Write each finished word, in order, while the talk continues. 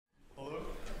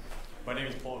My name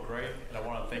is Paul Gray, and I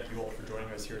want to thank you all for joining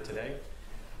us here today.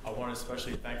 I want to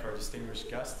especially thank our distinguished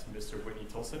guest, Mr. Whitney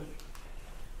Tilson.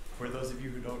 For those of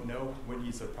you who don't know, Whitney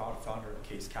is a proud founder of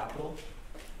Kase Capital.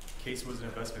 Kase was an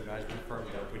investment management firm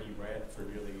that Whitney ran for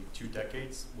nearly 2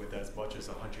 decades with as much as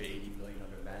 $180 million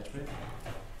under management.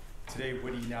 Today,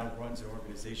 Whitney now runs an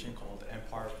organization called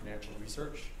Empire Financial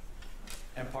Research.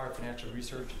 Empire Financial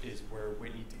Research is where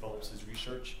Whitney develops his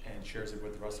research and shares it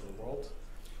with the rest of the world.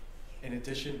 In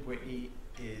addition, Whitney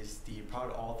is the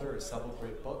proud author of several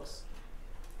great books,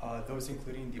 those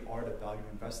including The Art of Value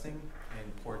Investing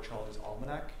and Poor Charlie's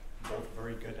Almanac, both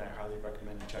very good, and I highly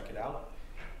recommend you check it out.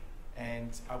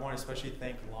 And I want to especially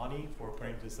thank Lonnie for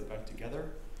putting this event together.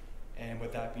 And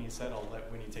with that being said, I'll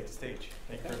let Whitney take the stage.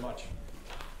 Thank you very much.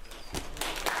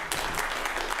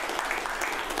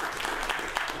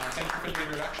 Thank you for the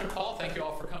introduction, Paul. Thank you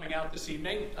all for coming out this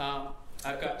evening.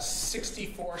 I've got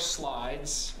 64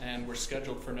 slides, and we're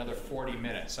scheduled for another 40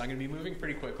 minutes. So I'm going to be moving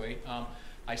pretty quickly.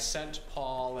 I sent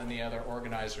Paul and the other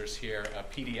organizers here a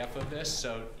PDF of this,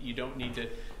 so you don't need to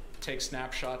take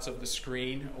snapshots of the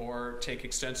screen or take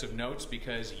extensive notes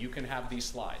because you can have these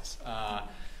slides.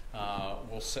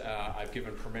 I've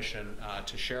given permission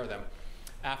to share them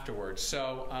afterwards.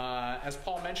 So as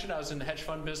Paul mentioned, I was in the hedge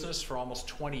fund business for almost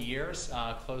 20 years.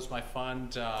 Closed my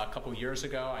fund a couple years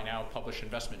ago. I now publish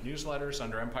investment newsletters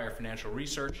under Empire Financial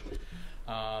Research,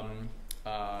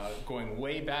 going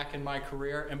way back in my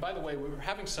career. And by the way, we were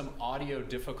having some audio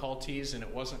difficulties and it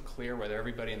wasn't clear whether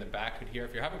everybody in the back could hear.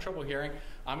 If you're having trouble hearing,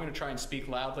 I'm going to try and speak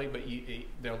loudly, but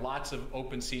there are lots of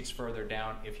open seats further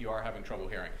down if you are having trouble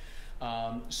hearing.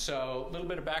 So a little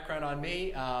bit of background on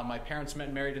me. My parents met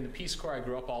and married in the Peace Corps. I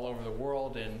grew up all over the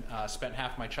world and spent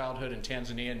half my childhood in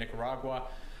Tanzania and Nicaragua.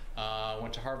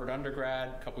 Went to Harvard undergrad.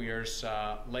 A couple years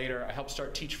later, I helped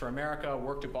start Teach for America,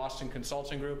 worked at Boston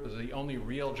Consulting Group. It was the only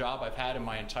real job I've had in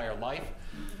my entire life.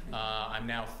 I'm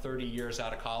now 30 years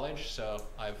out of college, so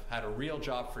I've had a real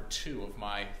job for 2 of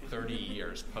my 30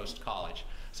 years post-college.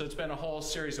 So it's been a whole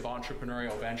series of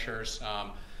entrepreneurial ventures.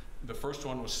 The first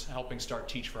one was helping start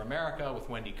Teach for America with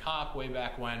Wendy Kopp way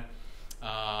back when.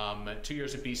 2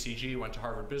 years at BCG, went to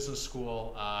Harvard Business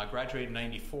School, graduated in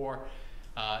 '94,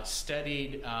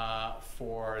 studied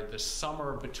for the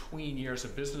summer between years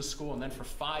of business school, and then for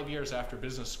 5 years after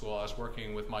business school, I was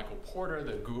working with Michael Porter,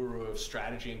 the guru of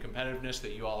strategy and competitiveness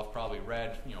that you all have probably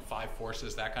read, 5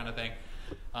 Forces, that kind of thing.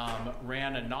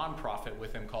 Ran a nonprofit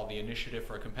with him called the Initiative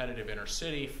for a Competitive Inner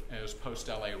City. It was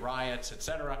post-LA riots,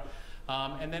 etc.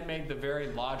 And then made the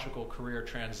very logical career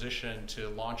transition to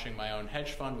launching my own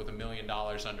hedge fund with $1 million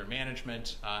under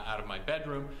management out of my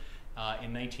bedroom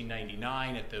in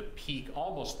 1999 at the peak,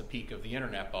 almost the peak of the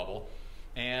internet bubble.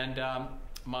 And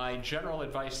my general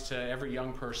advice to every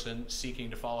young person seeking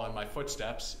to follow in my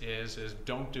footsteps is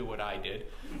don't do what I did.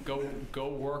 Go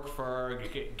work for,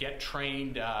 get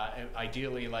trained,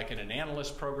 ideally like in an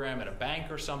analyst program at a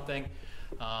bank or something.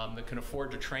 That can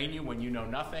afford to train you when you know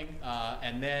nothing,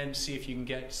 and then see if you can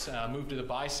get move to the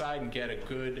buy side and get a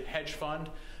good hedge fund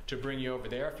to bring you over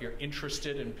there. If you're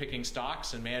interested in picking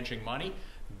stocks and managing money,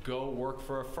 go work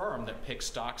for a firm that picks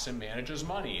stocks and manages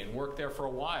money and work there for a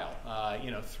while,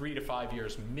 3 to 5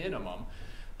 years minimum,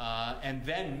 and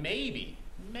then maybe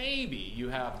you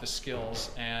have the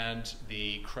skills and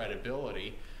the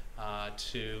credibility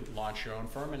to launch your own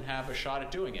firm and have a shot at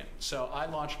doing it. So I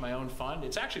launched my own fund.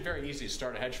 It's actually very easy to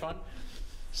start a hedge fund.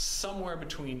 Somewhere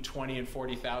between $20,000 and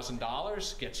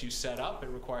 $40,000 gets you set up. It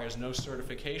requires no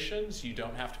certifications. You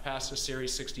don't have to pass a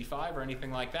Series 65 or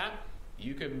anything like that.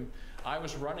 I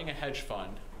was running a hedge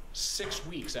fund 6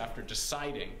 weeks after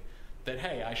deciding that,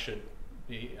 hey, I should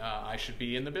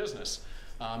be in the business.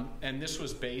 And this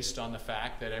was based on the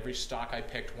fact that every stock I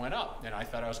picked went up, and I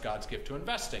thought I was God's gift to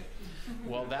investing.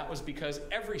 Well, that was because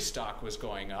every stock was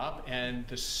going up, and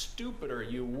the stupider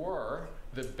you were,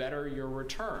 the better your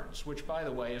returns, which, by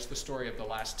the way, is the story of the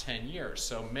last 10 years.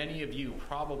 So many of you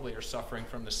probably are suffering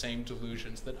from the same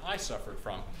delusions that I suffered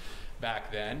from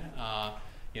back then.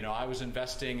 I was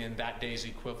investing in that day's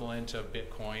equivalent of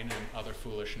Bitcoin and other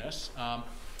foolishness.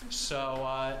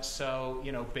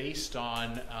 Based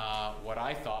on what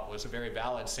I thought was a very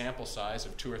valid sample size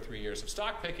of 2 or 3 years of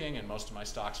stock picking, and most of my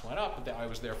stocks went up, I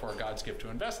was therefore God's gift to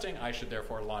investing. I should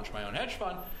therefore launch my own hedge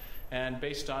fund. And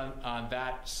based on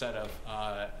that set of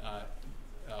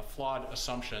flawed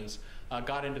assumptions,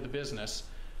 got into the business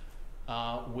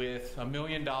with $1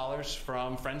 million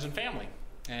from friends and family.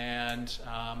 And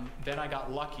then I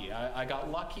got lucky. I got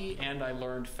lucky and I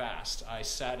learned fast. I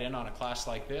sat in on a class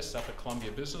like this up at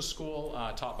Columbia Business School,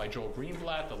 taught by Joel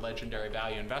Greenblatt, the legendary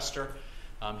value investor.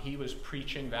 He was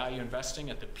preaching value investing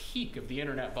at the peak of the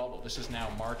internet bubble. This is now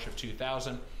March of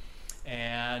 2000.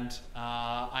 And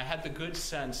I had the good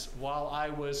sense, while I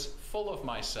was full of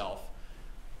myself,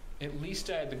 at least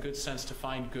I had the good sense to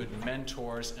find good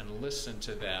mentors and listen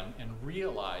to them, and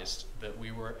realized that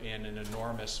we were in an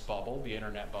enormous bubble, the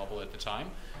internet bubble at the time.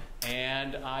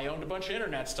 And I owned a bunch of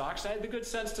internet stocks. I had the good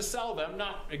sense to sell them,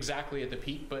 not exactly at the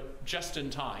peak, but just in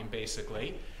time,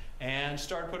 basically, and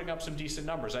started putting up some decent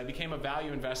numbers. I became a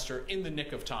value investor in the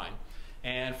nick of time.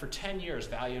 And for 10 years,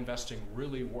 value investing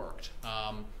really worked.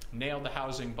 Nailed the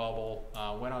housing bubble,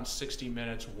 went on 60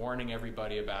 Minutes warning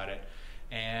everybody about it.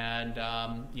 And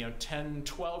 10,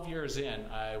 12 years in,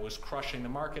 I was crushing the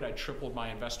market. I tripled my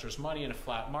investors' money in a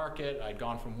flat market. I'd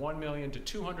gone from 1 million to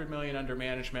 200 million under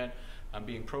management. I'm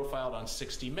being profiled on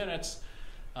 60 Minutes.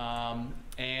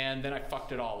 And then I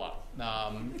fucked it all up.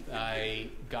 I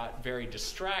got very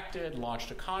distracted, launched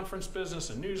a conference business,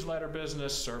 a newsletter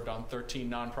business, served on 13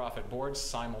 nonprofit boards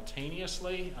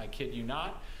simultaneously. I kid you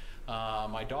not.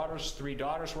 My three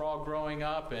daughters were all growing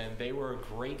up, and they were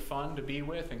great fun to be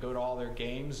with and go to all their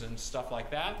games and stuff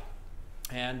like that.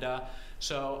 And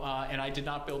and I did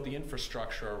not build the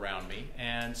infrastructure around me.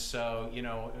 And so,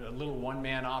 a little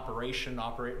one-man operation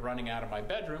running out of my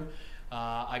bedroom,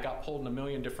 I got pulled in a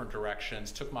million different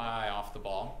directions, took my eye off the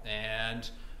ball,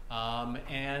 and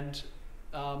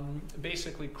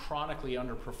basically chronically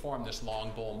underperformed this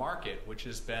long bull market, which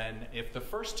has been, if the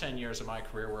first 10 years of my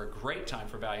career were a great time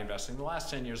for value investing, the last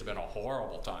 10 years have been a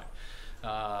horrible time.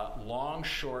 Long,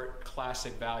 short,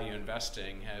 classic value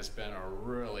investing has been a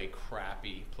really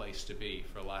crappy place to be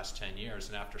for the last 10 years.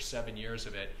 And after 7 years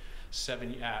of it,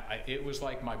 it was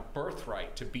like my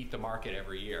birthright to beat the market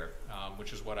every year,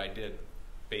 which is what I did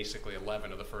basically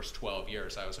 11 of the first 12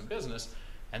 years I was in business.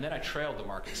 And then I trailed the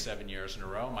market 7 years in a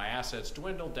row. My assets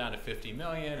dwindled down to 50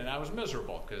 million, and I was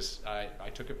miserable because I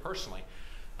took it personally.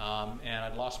 And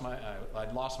I'd lost my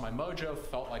mojo,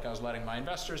 felt like I was letting my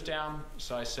investors down.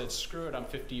 So I said, screw it, I'm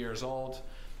 50 years old,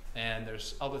 and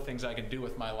there's other things I can do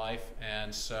with my life.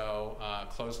 And so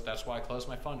that's why I closed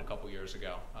my fund a couple years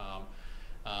ago.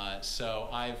 So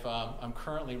I'm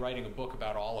currently writing a book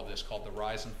about all of this called The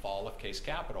Rise and Fall of Kase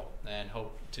Capital, and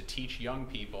hope to teach young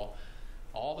people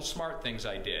all the smart things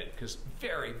I did, because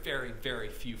very, very, very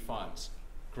few funds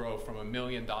grow from $1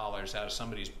 million out of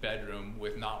somebody's bedroom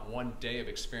with not one day of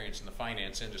experience in the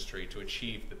finance industry to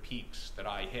achieve the peaks that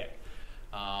I hit.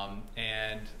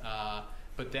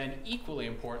 But then equally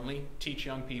importantly, teach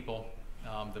young people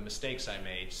the mistakes I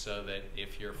made, so that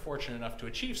if you're fortunate enough to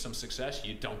achieve some success,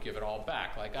 you don't give it all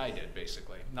back like I did,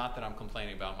 basically. Not that I'm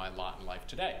complaining about my lot in life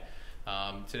today.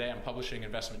 Today I'm publishing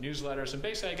investment newsletters, and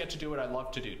basically I get to do what I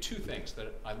love to do. Two things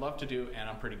that I love to do and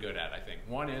I'm pretty good at, I think.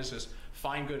 One is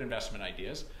find good investment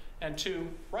ideas, and two,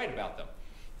 write about them.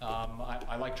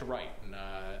 I like to write, and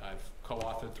I've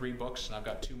co-authored 3 books, and I've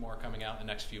got 2 more coming out in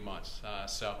the next few months.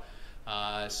 So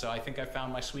I think I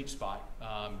found my sweet spot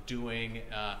doing,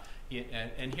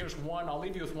 and here's one, I'll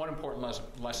leave you with one important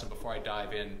lesson before I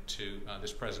dive into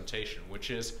this presentation,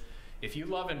 which is, if you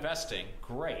love investing,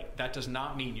 great. That does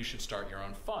not mean you should start your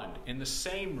own fund. In the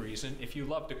same reason, if you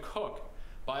love to cook,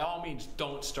 by all means,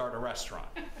 don't start a restaurant,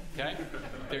 okay?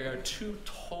 There are 2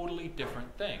 totally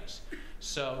different things.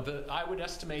 So I would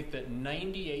estimate that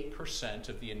 98%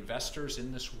 of the investors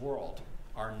in this world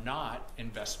are not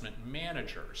investment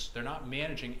managers. They're not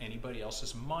managing anybody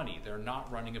else's money. They're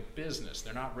not running a business.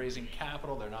 They're not raising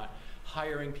capital. They're not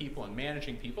hiring people and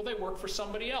managing people. They work for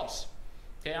somebody else.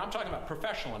 Okay, I'm talking about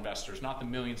professional investors, not the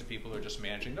millions of people who are just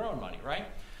managing their own money, right?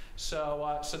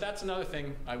 So that's another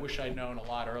thing I wish I'd known a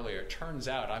lot earlier. It turns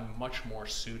out I'm much more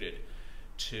suited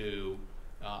to,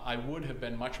 I would have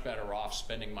been much better off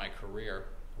spending my career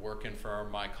working for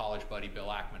my college buddy Bill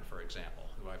Ackman, for example,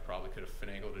 who I probably could have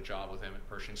finagled a job with him at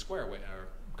Pershing Square, or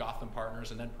Gotham Partners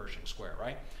and then Pershing Square,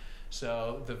 right?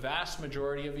 So the vast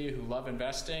majority of you who love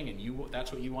investing and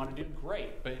that's what you want to do,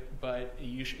 great. But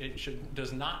it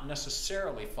does not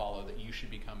necessarily follow that you should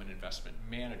become an investment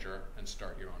manager and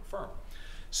start your own firm.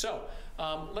 So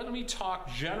let me talk,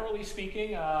 generally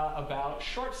speaking, about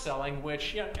short selling,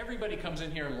 which everybody comes in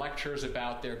here and lectures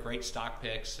about their great stock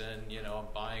picks and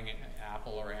buying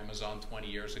Apple or Amazon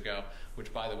 20 years ago,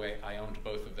 which, by the way, I owned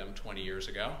both of them 20 years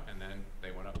ago, and then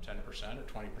they went up 10% or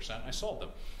 20%. I sold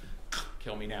them.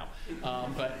 Kill me now.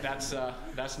 But that's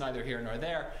neither here nor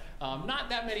there. Not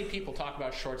that many people talk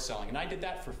about short selling, and I did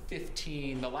that for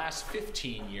the last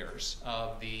 15 years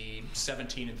of the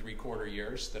 17 3/4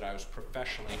 years that I was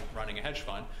professionally running a hedge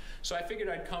fund. So I figured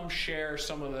I'd come share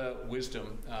some of the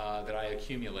wisdom that I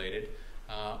accumulated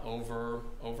over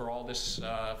all this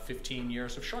 15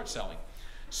 years of short selling.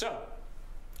 So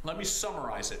let me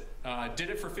summarize it. Did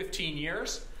it for 15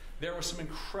 years. there were some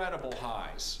incredible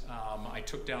highs. I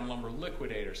took down lumber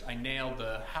liquidators. I nailed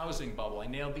the housing bubble. I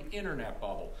nailed the internet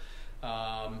bubble.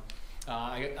 I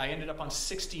ended up on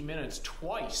 60 Minutes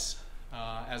twice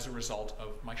as a result of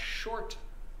my short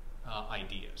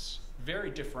ideas.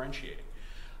 Very differentiating.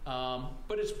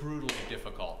 But it's brutally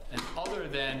difficult. And other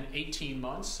than 18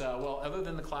 months, other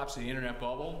than the collapse of the internet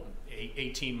bubble,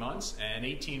 18 months, and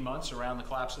 18 months around the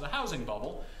collapse of the housing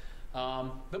bubble,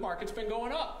 the market's been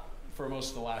going up for most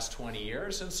of the last 20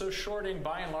 years. And so shorting,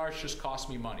 by and large, just cost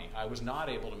me money. I was not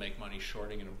able to make money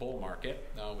shorting in a bull market,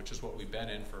 which is what we've been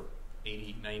in for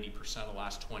 80, 90% of the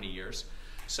last 20 years.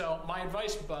 So my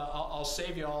advice, I'll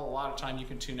save you all a lot of time. You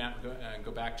can tune out and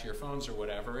go back to your phones or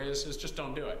whatever, is just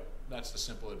don't do it. That's the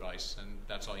simple advice, and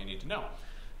that's all you need to know.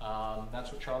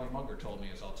 That's what Charlie Munger told me,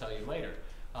 as I'll tell you later.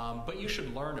 But you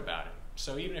should learn about it.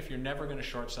 So even if you're never going to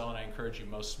short sell, and I encourage you,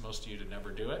 most of you to never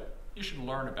do it, you should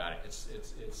learn about it.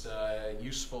 It's a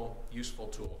useful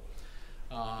tool.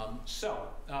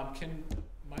 Can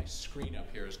my screen up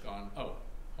here is gone? Oh,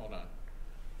 hold on.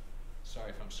 Sorry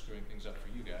if I'm screwing things up for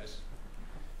you guys.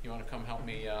 You want to come help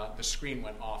me? The screen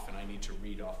went off, and I need to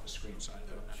read off the screen, so I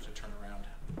don't have to turn around.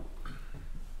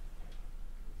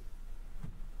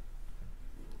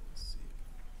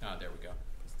 There we go.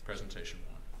 Presentation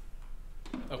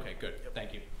 1. Okay, good.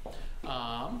 Thank you.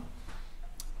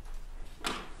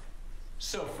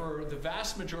 So for the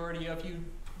vast majority of you,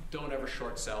 don't ever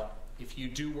short sell. If you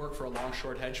do work for a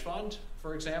long-short hedge fund,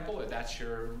 for example, if that's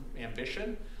your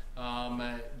ambition,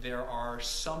 there are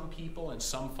some people and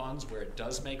some funds where it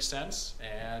does make sense,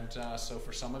 and so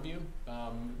for some of you,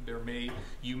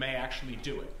 you may actually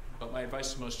do it. But my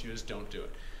advice to most of you is don't do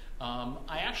it.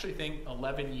 I actually think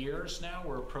 11 years now,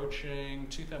 we're approaching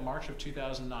March of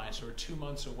 2009, so we're 2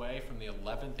 months away from the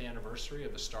 11th anniversary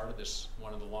of the start of this,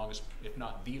 one of the longest, if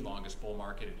not the longest, bull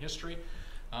market in history.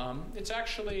 It's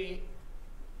actually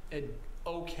an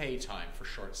okay time for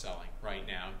short selling right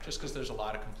now, just because there's a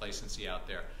lot of complacency out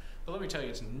there. But let me tell you,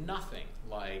 it's nothing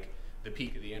like the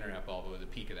peak of the internet bubble or the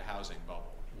peak of the housing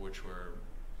bubble, which were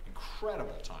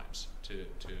incredible times to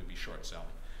be short selling.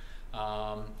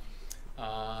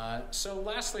 So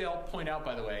lastly, I'll point out,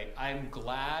 by the way, I'm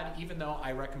glad, even though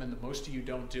I recommend that most of you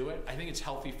don't do it, I think it's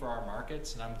healthy for our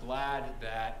markets, and I'm glad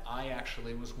that I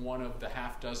actually was one of the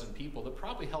half dozen people that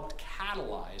probably helped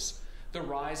catalyze the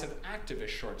rise of activist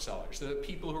short sellers, the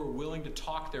people who are willing to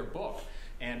talk their book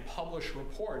and publish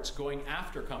reports going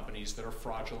after companies that are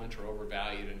fraudulent or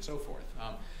overvalued and so forth.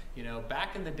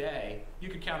 Back in the day, you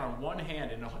could count on one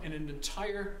hand in an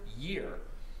entire year,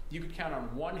 you could count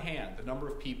on one hand the number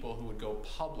of people who would go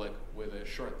public with a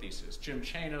short thesis. Jim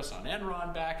Chanos on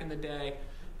Enron back in the day.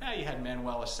 You had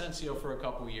Manuel Asensio for a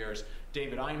couple of years.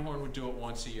 David Einhorn would do it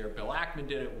once a year. Bill Ackman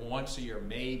did it once a year,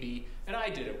 maybe. And I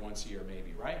did it once a year,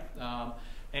 maybe, right?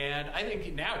 And I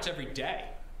think now it's every day,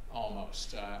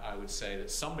 almost. I would say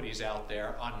that somebody's out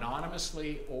there,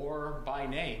 anonymously or by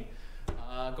name,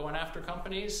 going after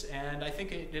companies. And I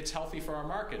think it's healthy for our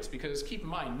markets, because keep in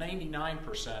mind,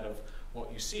 99% of what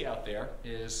you see out there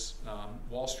is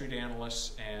Wall Street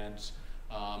analysts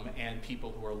and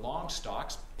people who are long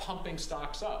stocks pumping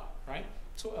stocks up, right?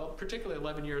 So particularly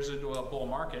 11 years into a bull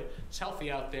market, it's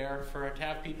healthy out there to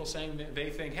have people saying that they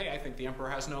think, hey, I think the emperor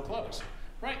has no clothes,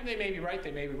 right? And they may be right,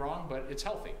 they may be wrong, but it's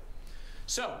healthy.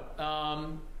 So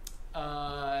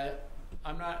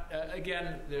I'm not,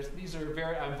 again,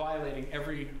 I'm violating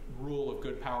every rule of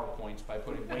good PowerPoints by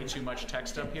putting way too much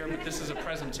text up here, but this is a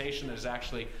presentation that is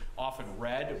actually often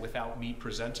read without me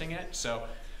presenting it. So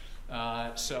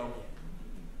I'm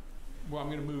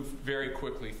going to move very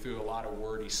quickly through a lot of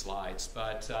wordy slides,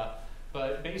 but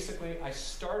basically I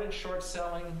started short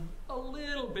selling a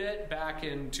little bit back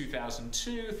in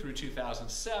 2002 through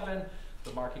 2007.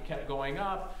 The market kept going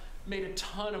up. Made a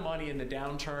ton of money in the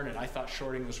downturn, and I thought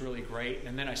shorting was really great,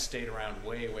 and then I stayed around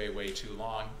way, way, way too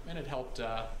long, and it helped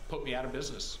put me out of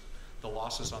business, the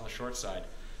losses on the short side.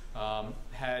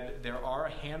 There are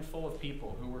a handful of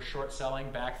people who were short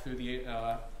selling back through the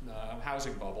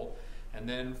housing bubble, and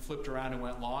then flipped around and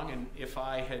went long, and if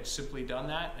I had simply done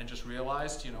that and just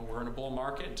realized, we're in a bull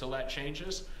market until that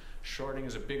changes, shorting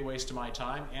is a big waste of my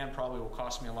time and probably will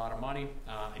cost me a lot of money.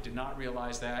 I did not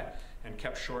realize that, and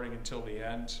kept shorting until the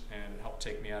end, and it helped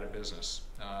take me out of business.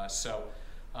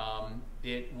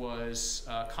 It was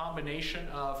a combination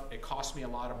of it cost me a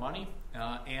lot of money,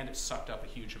 and it sucked up a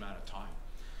huge amount of time.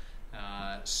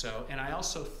 And I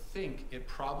also think it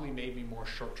probably made me more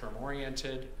short-term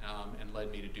oriented and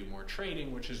led me to do more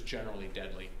trading, which is generally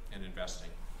deadly in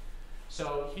investing.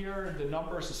 So here are the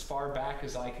numbers as far back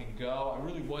as I can go. I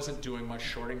really wasn't doing much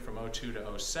shorting from 02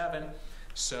 to 07.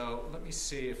 So let me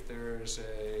see if there's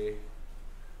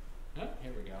Oh,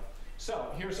 here we go.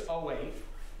 So here's '08.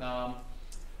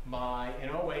 In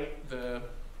 '08, the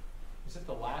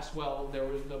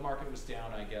market was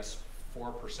down, I guess,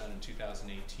 4% in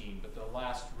 2018, but the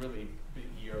last really big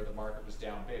year the market was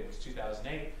down big was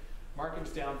 2008. Market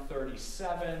was down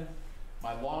 37.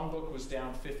 My long book was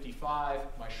down 55.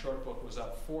 My short book was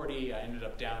up 40. I ended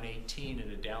up down 18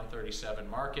 in a down 37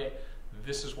 market.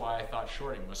 This is why I thought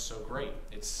shorting was so great.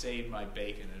 It saved my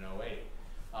bacon in '08.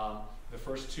 The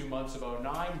first 2 months of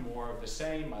 '09, more of the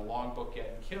same. My long book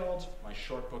getting killed, my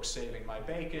short book saving my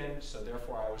bacon, so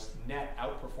therefore I was net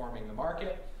outperforming the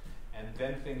market, and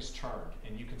then things turned.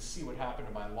 And you can see what happened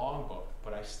to my long book,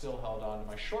 but I still held on to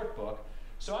my short book.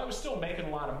 So I was still making a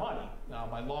lot of money.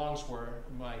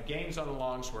 My gains on the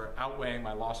longs were outweighing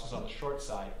my losses on the short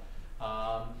side.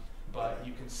 But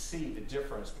you can see the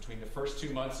difference between the first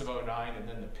 2 months of '09 and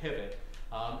then the pivot.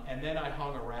 And then I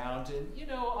hung around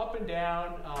and, up and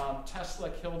down. Tesla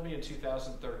killed me in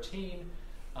 2013.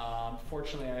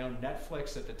 Fortunately, I owned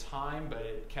Netflix at the time, but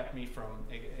it kept me from,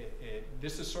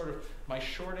 this is sort of, my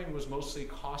shorting was mostly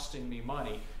costing me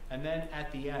money. And then at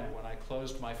the end, when I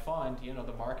closed my fund,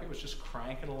 the market was just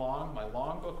cranking along. My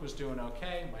long book was doing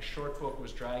okay. My short book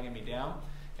was dragging me down.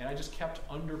 And I just kept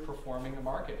underperforming the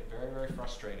market. Very, very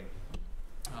frustrating.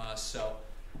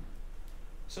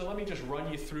 So let me just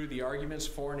run you through the arguments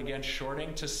for and against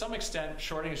shorting. To some extent,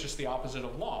 shorting is just the opposite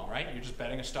of long, right? You're just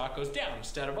betting a stock goes down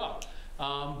instead of up.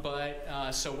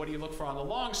 So what do you look for on the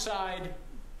long side?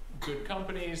 Good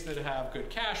companies that have good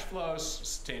cash flows,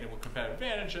 sustainable competitive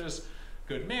advantages,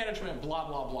 good management, blah,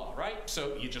 blah, blah, right?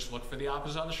 So you just look for the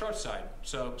opposite on the short side.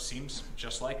 So seems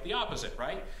just like the opposite,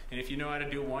 right? And if you know how to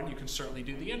do one, you can certainly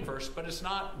do the inverse, but it's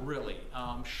not really.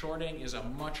 Shorting is a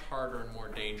much harder and more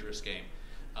dangerous game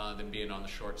than being on the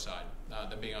short side,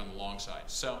 than being on the long side.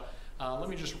 So let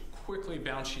me just quickly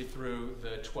bounce you through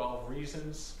the 12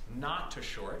 reasons not to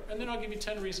short, and then I'll give you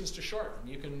 10 reasons to short.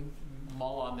 You can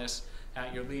mull on this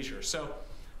at your leisure. So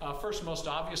first, most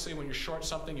obviously, when you short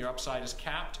something, your upside is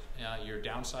capped, your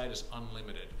downside is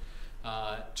unlimited.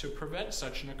 To prevent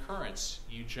such an occurrence,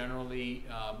 you generally,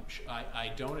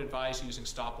 I don't advise using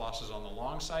stop losses on the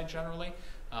long side generally,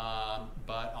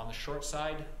 but on the short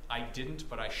side, I didn't,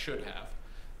 but I should have.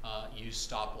 Use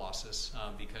stop losses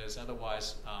because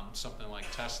otherwise something like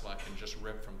Tesla can just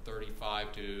rip from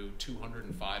 35 to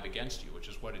 205 against you, which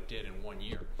is what it did in 1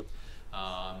 year.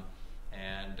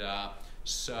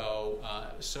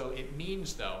 So it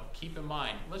means, though, keep in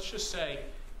mind, let's just say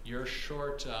you're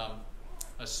short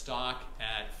a stock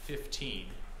at 15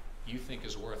 you think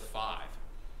is worth 5.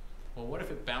 Well, what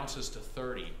if it bounces to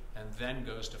 30 and then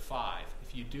goes to 5?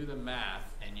 If you do the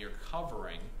math and you're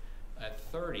covering at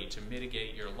 30 to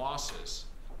mitigate your losses,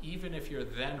 even if you're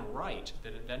then right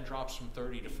that it then drops from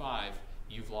 30 to 5,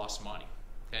 you've lost money.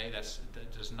 Okay, that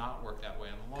does not work that way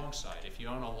on the long side. If you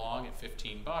own a long at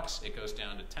 15 bucks, it goes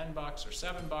down to 10 bucks or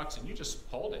 7 bucks, and you just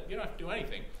hold it. You don't have to do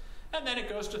anything. And then it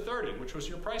goes to 30, which was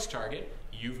your price target.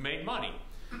 You've made money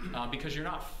because you're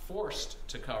not forced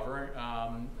to cover.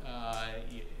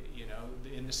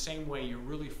 In the same way you're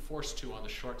really forced to on the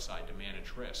short side to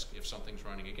manage risk if something's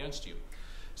running against you.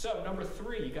 So number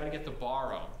 3, you got to get the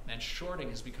borrow, and shorting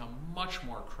has become much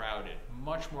more crowded,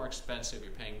 much more expensive.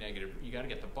 You're paying negative. You got to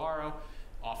get the borrow.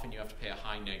 Often you have to pay a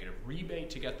high negative rebate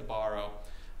to get the borrow,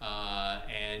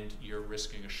 and you're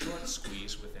risking a short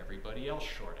squeeze with everybody else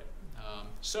shorting.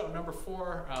 So number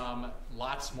 4,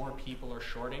 lots more people are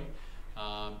shorting,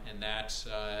 and that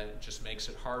just makes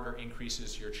it harder,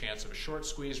 increases your chance of a short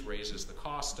squeeze, raises the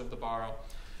cost of the borrow.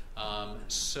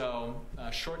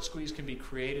 Short squeeze can be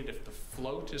created if the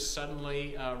float is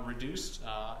suddenly reduced.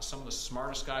 Some of the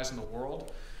smartest guys in the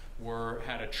world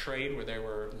had a trade where they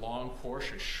were long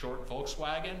Porsche, short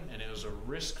Volkswagen, and it was a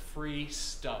risk-free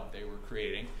stub they were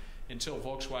creating until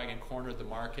Volkswagen cornered the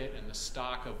market and the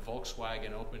stock of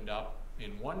Volkswagen opened up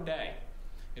in 1 day.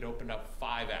 It opened up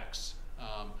 5x.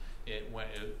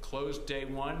 It closed day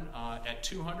one at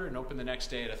 200 and opened the next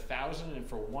day at 1,000. And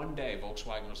for 1 day,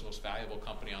 Volkswagen was the most valuable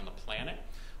company on the planet.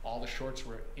 All the shorts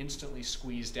were instantly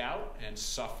squeezed out and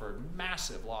suffered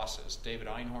massive losses. David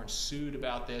Einhorn sued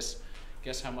about this.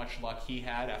 Guess how much luck he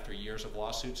had after years of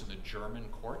lawsuits in the German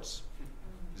courts?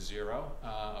 0,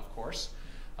 of course.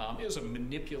 It was a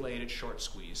manipulated short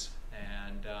squeeze.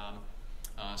 And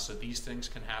so these things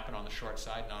can happen on the short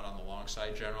side, not on the long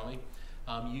side generally.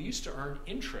 You used to earn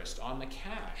interest on the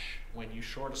cash. When you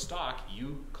short a stock,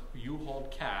 you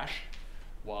hold cash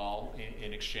while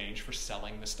in exchange for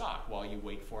selling the stock while you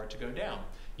wait for it to go down.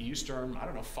 You used to earn,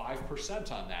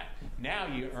 5% on that. Now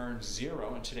you earn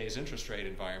 0 in today's interest rate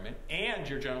environment, and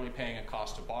you're generally paying a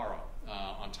cost to borrow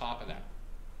on top of that.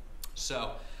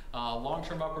 So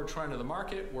Long-term upward trend of the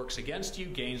market works against you.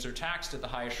 Gains are taxed at the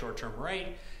highest short-term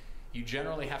rate. You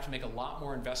generally have to make a lot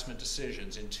more investment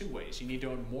decisions in two ways. You need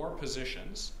to own more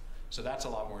positions, so that's a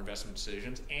lot more investment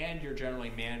decisions, and you're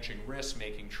generally managing risk,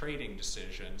 making trading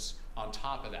decisions on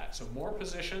top of that. So more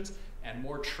positions and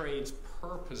more trades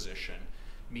per position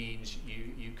means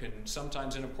you can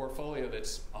sometimes in a portfolio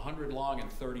that's 100 long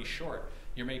and 30 short,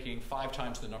 you're making 5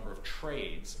 times the number of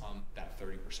trades on that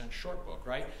 30% short book,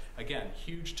 right? Again,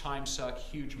 huge time suck,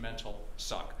 huge mental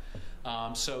suck.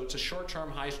 So it's a short-term,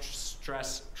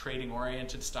 high-stress,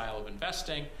 trading-oriented style of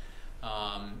investing,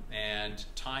 and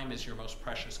time is your most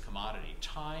precious commodity.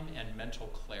 Time and mental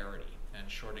clarity, and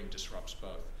shorting disrupts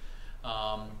both.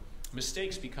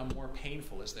 Mistakes become more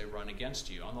painful as they run against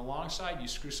you. On the long side, you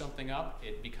screw something up,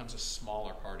 it becomes a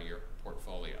smaller part of your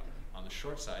portfolio. On the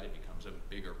short side, it becomes a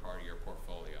bigger part of your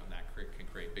portfolio, and that can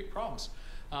create big problems.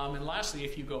 And lastly,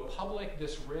 if you go public,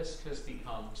 this risk has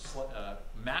become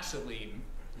massively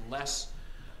less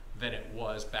than it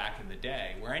was back in the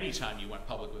day, where anytime you went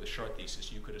public with a short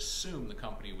thesis, you could assume the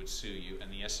company would sue you, and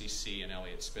the SEC and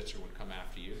Elliott Spitzer would come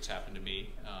after you. It's happened to me.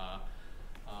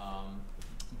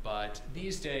 But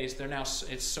these days,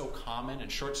 it's so common,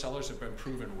 and short sellers have been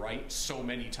proven right so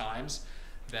many times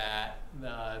that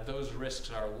those risks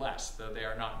are less, though they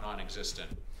are not non-existent.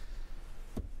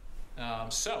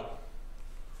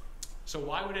 So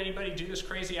why would anybody do this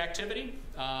crazy activity?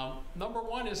 Number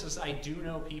one is I do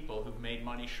know people who've made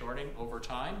money shorting over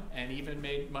time, and even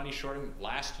made money shorting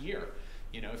last year.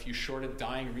 You know, if you shorted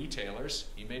dying retailers,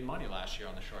 you made money last year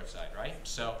on the short side, right?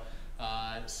 So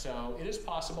it is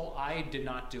possible. I did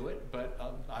not do it, but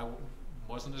I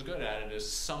wasn't as good at it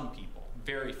as some people,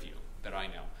 very few that I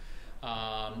know.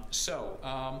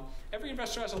 Every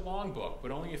investor has a long book,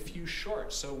 but only a few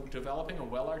shorts. So developing a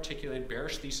well-articulated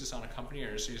bearish thesis on a company or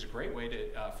industry is a great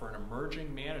way for an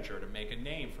emerging manager to make a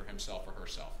name for himself or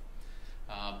herself.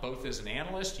 Both as an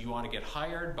analyst, you want to get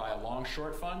hired by a long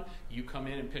short fund. You come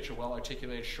in and pitch a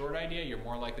well-articulated short idea, you're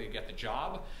more likely to get the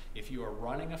job. If you are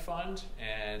running a fund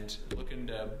and looking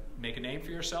to make a name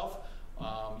for yourself,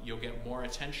 you'll get more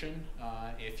attention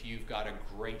if you've got a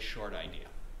great short idea.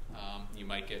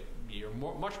 You're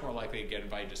much more likely to get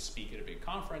invited to speak at a big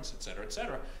conference, et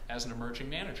cetera, as an emerging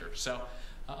manager. So,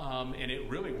 and it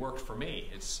really worked for me.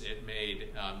 It made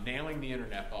nailing the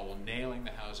internet bubble, nailing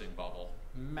the housing bubble,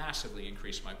 massively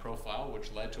increased my profile,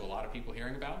 which led to a lot of people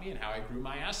hearing about me and how I grew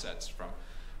my assets from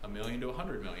 $1 million to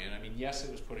 $100 million. I mean, yes,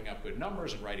 it was putting up good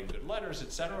numbers and writing good letters,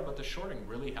 et cetera, but the shorting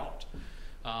really helped.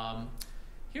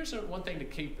 Here's one thing to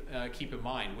keep in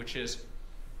mind, which is,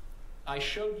 I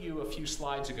showed you a few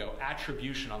slides ago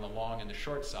attribution on the long and the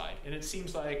short side, and it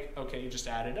seems like, okay, you just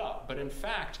add it up. But in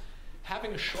fact,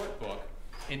 having a short book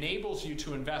enables you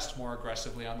to invest more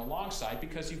aggressively on the long side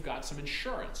because you've got some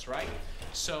insurance, right?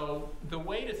 So the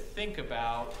way to think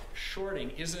about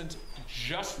shorting isn't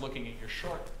just looking at your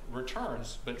short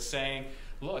returns, but saying,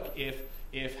 look,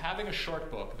 if having a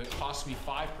short book that cost me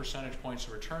 5 percentage points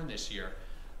of return this year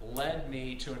led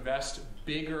me to invest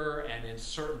bigger and in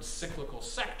certain cyclical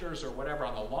sectors or whatever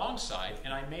on the long side,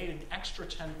 and I made an extra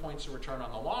 10 points of return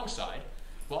on the long side,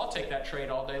 well, I'll take that trade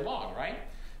all day long, right?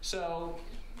 So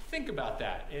think about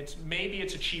that. Maybe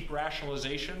it's a cheap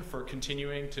rationalization for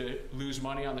continuing to lose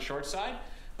money on the short side,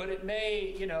 but it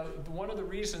may, one of the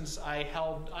reasons I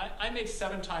made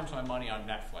 7 times my money on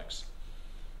Netflix.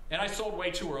 And I sold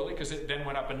way too early because it then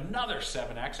went up another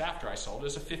 7x after I sold. It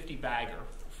was a 50 bagger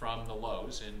from the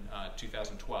lows in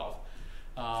 2012.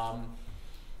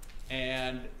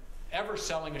 And ever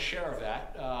selling a share of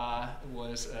that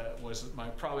was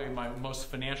probably my most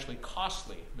financially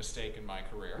costly mistake in my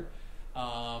career.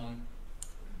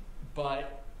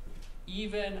 But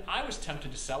even I was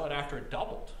tempted to sell it after it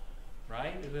doubled,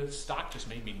 right? The stock just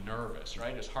made me nervous,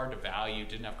 right? It was hard to value,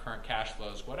 didn't have current cash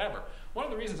flows, whatever. One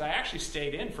of the reasons I actually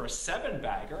stayed in for a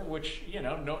 7-bagger, which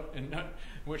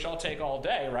which I'll take all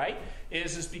day, right,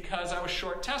 is because I was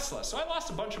short Tesla. So I lost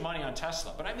a bunch of money on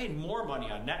Tesla, but I made more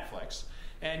money on Netflix.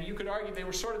 And you could argue they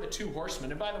were sort of the two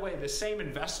horsemen. And by the way, the same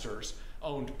investors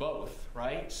owned both,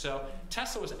 right? So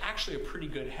Tesla was actually a pretty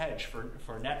good hedge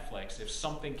for Netflix if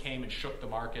something came and shook the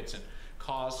markets and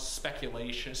caused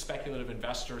speculative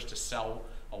investors to sell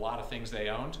a lot of things they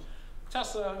owned.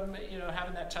 Tesla,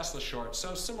 having that Tesla short.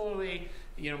 So similarly,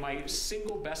 my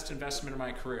single best investment in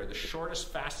my career, the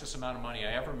shortest, fastest amount of money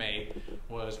I ever made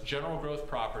was General Growth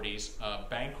Properties, a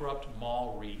bankrupt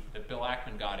mall REIT that Bill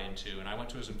Ackman got into. And I went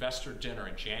to his investor dinner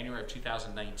in January of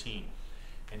 2019.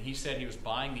 And he said he was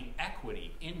buying the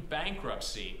equity in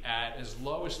bankruptcy at as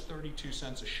low as 32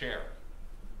 cents a share.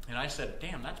 And I said,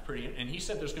 damn, that's pretty. And he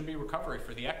said there's going to be recovery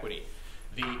for the equity.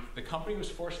 The company was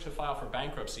forced to file for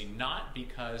bankruptcy not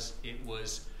because it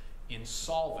was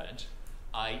insolvent,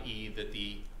 i.e. that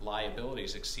the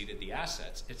liabilities exceeded the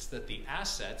assets. It's that the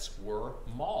assets were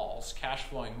malls,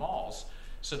 cash-flowing malls,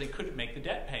 so they couldn't make the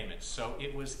debt payments. So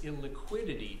it was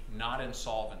illiquidity, not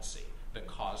insolvency, that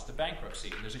caused the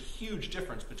bankruptcy. And there's a huge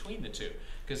difference between the two,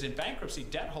 because in bankruptcy,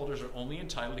 debt holders are only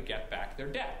entitled to get back their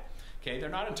debt. Okay, they're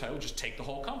not entitled to just take the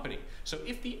whole company. So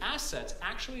if the assets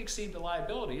actually exceed the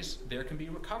liabilities, there can be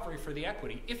recovery for the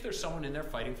equity if there's someone in there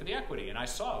fighting for the equity. And I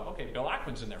saw, okay, Bill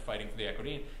Ackman's in there fighting for the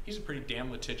equity, and he's a pretty damn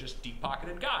litigious,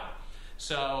 deep-pocketed guy.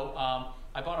 So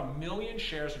I bought 1 million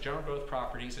shares of General Growth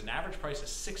Properties at an average price of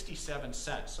 67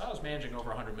 cents. So I was managing over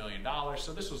 $100 million,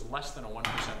 so this was less than a 1%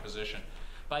 position.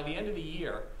 By the end of the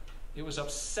year, it was up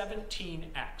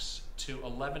 17x to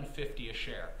 $11.50 a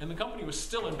share. And the company was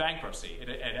still in bankruptcy. It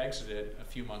exited a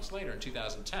few months later in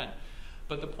 2010.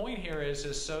 But the point here is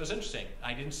so it's interesting.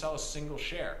 I didn't sell a single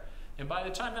share. And by the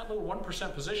time that little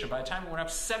 1% position, by the time it went up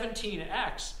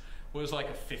 17x, was like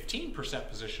a 15%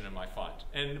 position in my fund.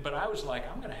 But I was like,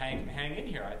 I'm going to hang in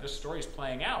here. This story's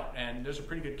playing out, and there's a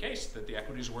pretty good case that the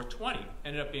equity is worth 20.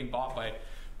 Ended up being bought by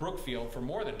Brookfield for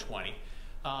more than 20.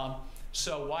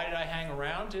 So why did I hang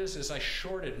around is I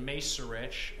shorted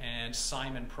Macerich and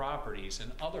Simon Properties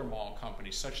and other mall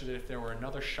companies, such that if there were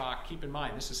another shock, keep in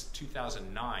mind, this is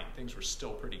 2009, things were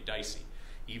still pretty dicey,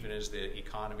 even as the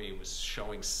economy was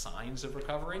showing signs of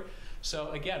recovery.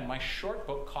 So again, my short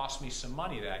book cost me some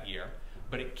money that year,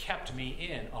 but it kept me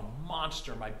in a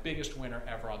monster, my biggest winner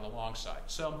ever on the long side.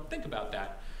 So think about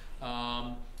that.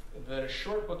 The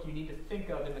short book you need to think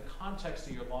of in the context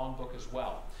of your long book as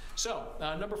well. So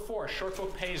number 4, short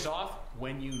book pays off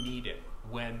when you need it.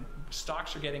 When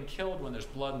stocks are getting killed, when there's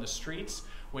blood in the streets,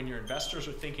 when your investors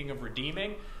are thinking of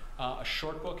redeeming, a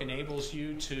short book enables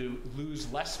you to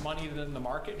lose less money than the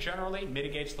market generally,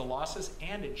 mitigates the losses,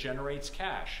 and it generates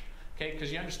cash. Okay,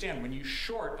 because you understand, when you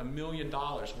short $1 million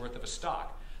worth of a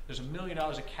stock, there's $1 million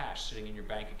of cash sitting in your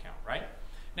bank account, right?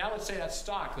 Now let's say that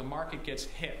stock, the market gets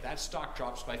hit. That stock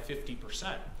drops by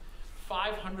 50%.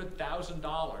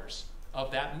 $500,000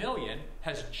 of that million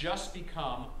has just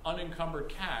become unencumbered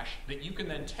cash that you can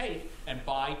then take and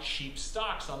buy cheap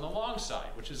stocks on the long side,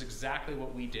 which is exactly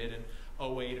what we did in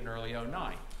 08 and early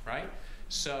 09, right?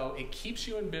 So it keeps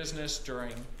you in business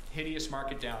during hideous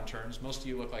market downturns. Most of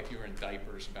you look like you were in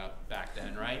diapers about back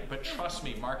then, right? But trust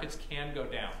me, markets can go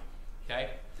down,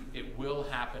 okay? It will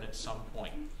happen at some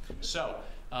point. So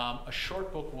a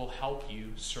short book will help you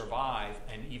survive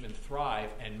and even thrive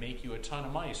and make you a ton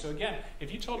of money. So again,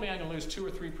 if you told me I'm going to lose 2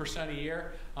 or 3% a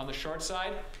year on the short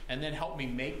side and then help me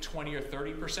make 20 or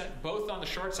 30%, both on the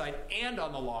short side and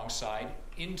on the long side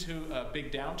into a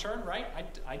big downturn, right?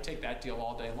 I'd take that deal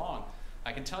all day long.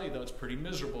 I can tell you, though, it's pretty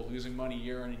miserable losing money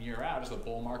year in and year out as the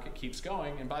bull market keeps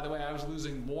going. And by the way, I was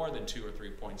losing more than 2 or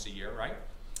 3 points a year, right?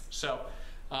 So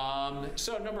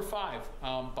number 5,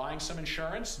 buying some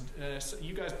insurance. So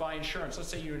you guys buy insurance. Let's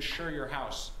say you insure your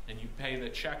house and you pay the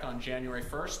check on January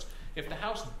 1st. If the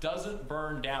house doesn't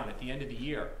burn down at the end of the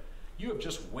year, you have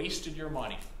just wasted your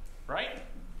money, right?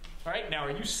 Right? Now,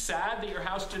 are you sad that your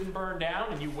house didn't burn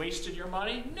down and you wasted your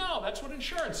money? No, that's what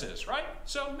insurance is, right?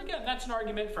 So again, that's an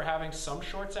argument for having some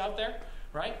shorts out there,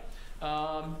 right?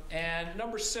 And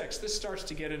number 6, this starts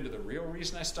to get into the real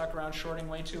reason I stuck around shorting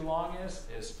way too long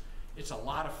is it's a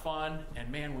lot of fun, and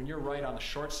man, when you're right on the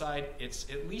short side, it's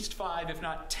at least 5, if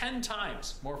not 10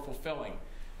 times more fulfilling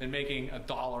than making $1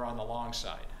 on the long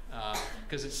side,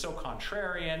 because it's so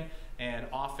contrarian, and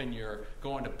often you're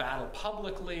going to battle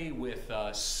publicly with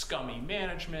scummy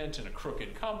management and a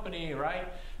crooked company, right?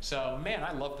 So man,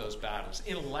 I love those battles.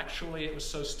 Intellectually, it was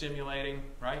so stimulating,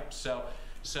 right? So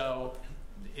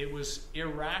it was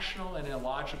irrational and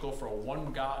illogical for a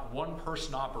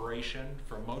one-person operation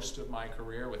for most of my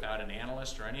career without an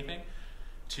analyst or anything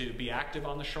to be active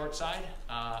on the short side.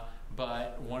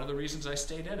 But one of the reasons I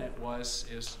stayed in it was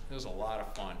it was a lot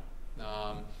of fun.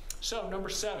 So number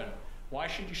 7, why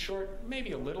should you short?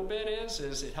 Maybe a little bit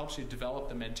is it helps you develop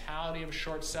the mentality of a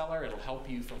short seller. It'll help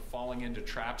you from falling into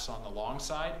traps on the long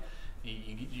side.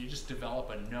 You just develop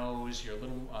a nose. You're a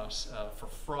little for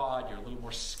fraud. You're a little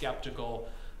more skeptical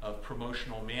of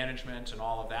promotional management and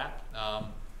all of that.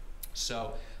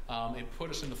 It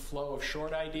put us in the flow of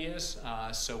short ideas.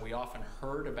 So we often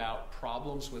heard about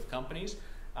problems with companies.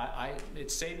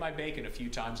 It saved my bacon a few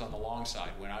times on the long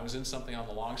side when I was in something on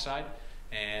the long side,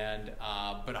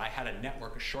 but I had a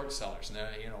network of short sellers, and then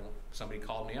somebody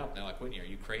called me up and they're like, "Whitney, are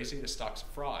you crazy? The stock's a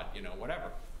fraud.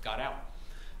 Whatever." Got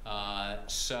out.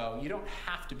 So you don't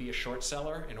have to be a short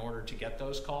seller in order to get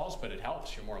those calls, but it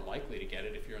helps. You're more likely to get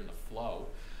it if you're in the flow,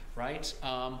 right?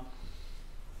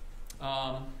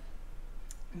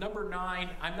 Number 9,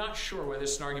 I'm not sure whether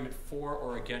it's an argument for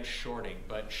or against shorting,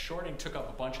 but shorting took up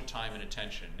a bunch of time and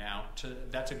attention. Now,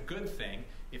 that's a good thing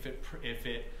if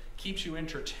it keeps you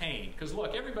entertained. Because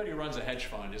look, everybody who runs a hedge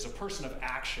fund is a person of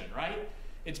action, right?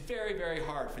 It's very, very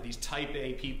hard for these type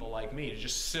A people like me to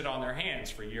just sit on their hands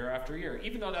for year after year,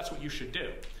 even though that's what you should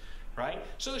do, right?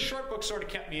 So the short book sort of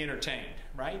kept me entertained,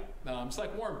 right? It's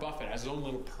like Warren Buffett has his own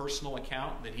little personal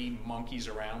account that he monkeys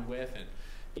around with, and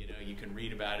you can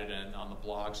read about it on the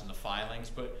blogs and the filings.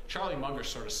 But Charlie Munger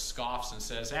sort of scoffs and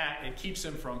says, it keeps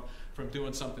him from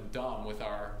doing something dumb with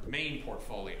our main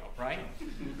portfolio, right?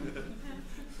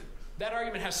 That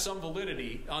argument has some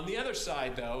validity. On the other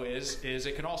side, though, is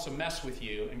it can also mess with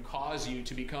you and cause you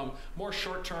to become more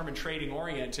short-term and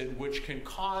trading-oriented, which can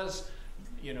cause,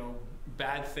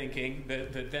 bad thinking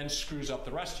that then screws up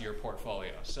the rest of your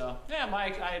portfolio. So,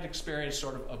 I had experience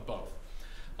sort of both.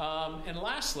 And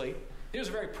lastly, here's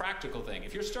a very practical thing.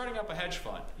 If you're starting up a hedge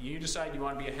fund, you decide you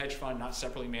want to be a hedge fund, not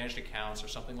separately managed accounts or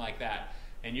something like that,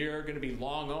 and you're going to be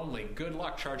long only, good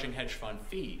luck charging hedge fund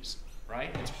fees,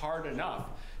 right? It's hard enough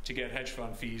to get hedge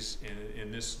fund fees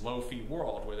in this low fee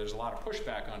world where there's a lot of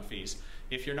pushback on fees.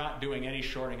 If you're not doing any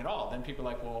shorting at all, then people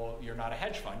are like, well, you're not a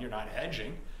hedge fund, you're not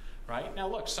hedging, right? Now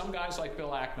look, some guys like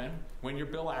Bill Ackman, when you're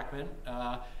Bill Ackman,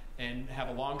 and have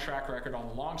a long track record on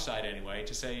the long side anyway,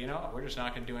 to say, we're just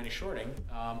not going to do any shorting,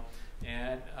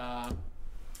 and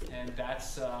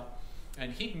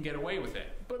he can get away with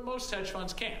it. But most hedge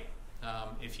funds can't.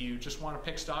 If you just want to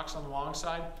pick stocks on the long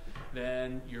side,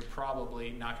 then you're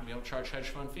probably not going to be able to charge hedge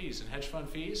fund fees. And hedge fund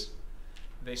fees,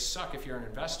 they suck if you're an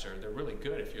investor. They're really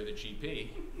good if you're the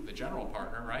GP, the general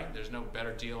partner, right? There's no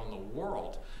better deal in the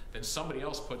world than somebody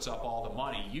else puts up all the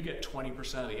money. You get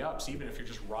 20% of the ups, even if you're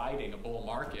just riding a bull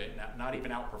market, not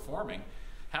even outperforming.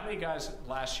 How many guys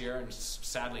last year, and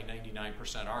sadly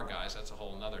 99% are guys, that's a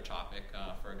whole other topic,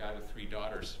 for a guy with 3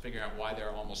 daughters, figuring out why there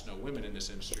are almost no women in this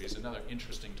industry is another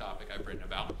interesting topic I've written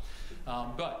about.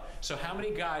 So how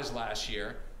many guys last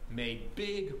year made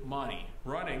big money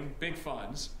running big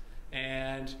funds,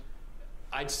 and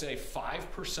I'd say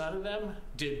 5% of them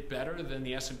did better than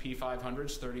the S&P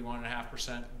 500's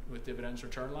 31.5% with dividends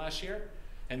return last year,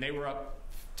 and they were up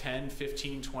 10,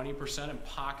 15, 20% and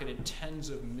pocketed tens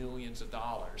of millions of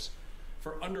dollars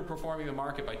for underperforming the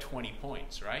market by 20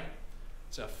 points, right?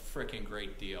 It's a freaking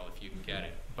great deal if you can get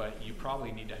it. But you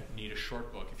probably need a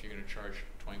short book if you're going to charge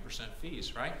 20%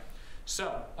 fees, right?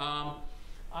 So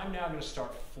I'm now going to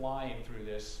start flying through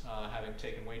this, having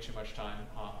taken way too much time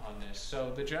on this.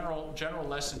 So the general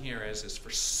lesson here is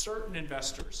for certain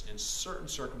investors in certain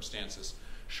circumstances,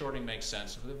 shorting makes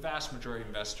sense. For the vast majority of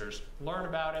investors, learn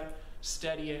about it,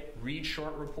 study it, read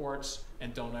short reports,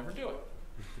 and don't ever do it.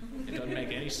 It doesn't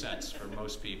make any sense for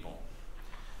most people.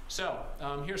 So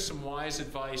here's some wise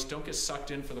advice. Don't get sucked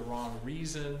in for the wrong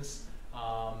reasons.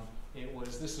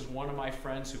 This is one of my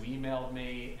friends who emailed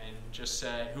me and just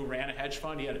said, who ran a hedge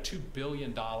fund. He had a $2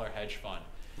 billion hedge fund.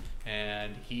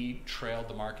 And he trailed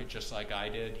the market just like I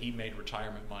did. He made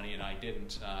retirement money and I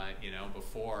didn't,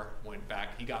 before, went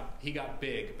back. He got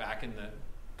big back in the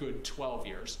good 12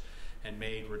 years and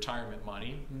made retirement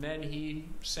money. And then he,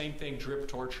 same thing, drip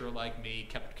torture like me,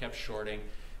 kept shorting.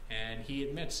 And he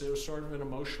admits it was sort of an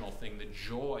emotional thing. The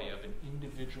joy of an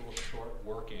individual short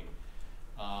working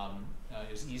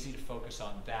is easy to focus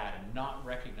on that and not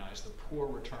recognize the poor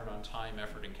return on time,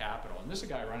 effort, and capital. And this is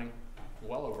a guy running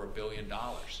well over $1 billion.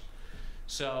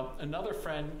 So another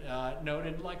friend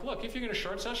noted, look, if you're going to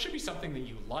short sell, it should be something that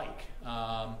you like.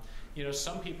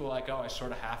 Some people are like, I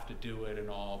sort of have to do it and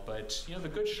all, but the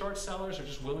good short sellers are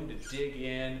just willing to dig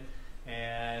in,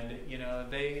 and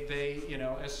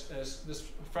as this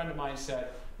friend of mine said,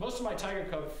 most of my Tiger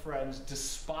Cub friends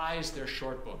despise their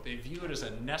short book. They view it as a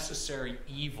necessary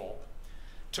evil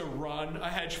to run a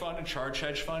hedge fund and charge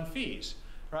hedge fund fees,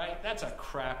 right? That's a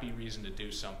crappy reason to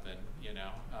do something,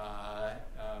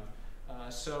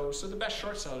 So the best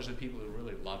short sellers are the people who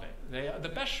really love it. The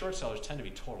best short sellers tend to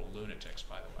be total lunatics,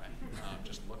 by the way.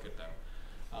 Just look at them.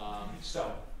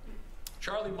 So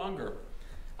Charlie Munger.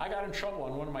 I got in trouble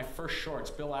on one of my first shorts.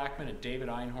 Bill Ackman and David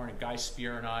Einhorn and Guy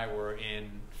Spear and I were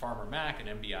in Farmer Mac and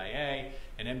MBIA,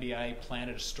 and MBIA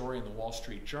planted a story in the Wall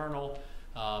Street Journal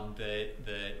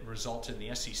that resulted in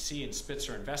the SEC and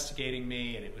Spitzer investigating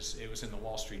me, and it was in the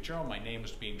Wall Street Journal. My name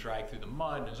was being dragged through the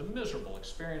mud. It was a miserable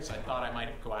experience. I thought I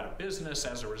might go out of business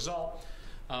as a result.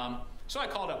 So I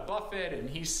called up Buffett, and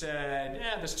he said,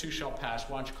 this too shall pass.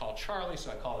 Why don't you call Charlie? So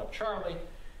I called up Charlie,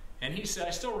 And he said,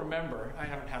 I still remember, I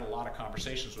haven't had a lot of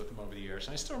conversations with him over the years,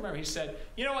 and I still remember he said,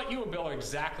 you know what, you and Bill are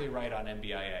exactly right on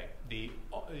MBIA.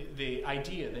 The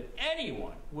idea that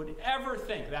anyone would ever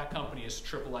think that company is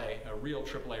AAA, a real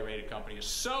AAA rated company, is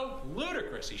so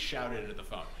ludicrous, he shouted into the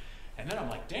phone. And then I'm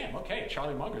like, damn, okay,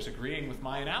 Charlie Munger's agreeing with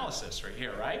my analysis right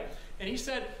here, right? And he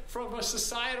said, from a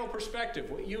societal perspective,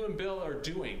 what you and Bill are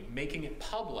doing, making it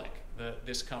public,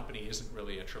 this company isn't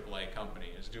really a AAA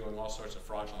company, is doing all sorts of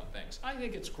fraudulent things. I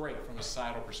think it's great from a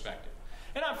societal perspective.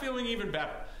 And I'm feeling even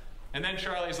better. And then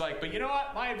Charlie's like, but you know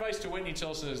what? My advice to Whitney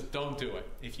Tilson is don't do it.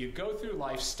 If you go through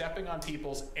life stepping on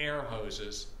people's air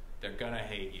hoses, they're going to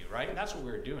hate you, right? And that's what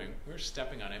we were doing. We were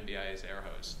stepping on MBIA's air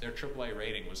hose. Their AAA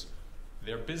rating was,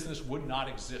 their business would not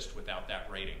exist without that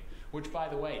rating, which, by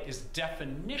the way, is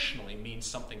definitionally means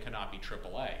something cannot be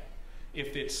AAA.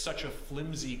 If it's such a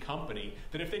flimsy company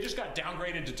that if they just got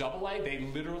downgraded to AA, they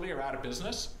literally are out of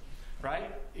business, right?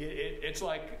 It's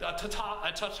like a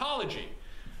tautology,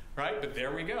 right? But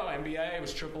there we go. MBIA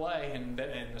was AAA, and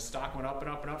the stock went up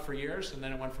and up and up for years, and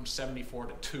then it went from 74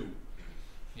 to 2,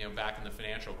 back in the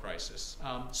financial crisis.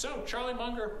 So Charlie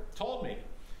Munger told me.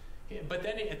 But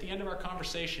then at the end of our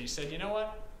conversation, he said, you know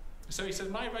what? So he said,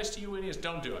 my advice to you, Whitney, is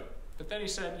don't do it. But then he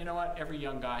said, you know what? Every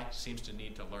young guy seems to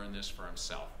need to learn this for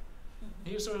himself.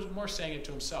 He was more saying it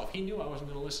to himself. He knew I wasn't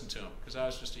going to listen to him because I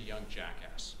was just a young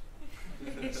jackass.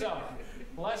 So,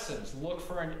 lessons. Look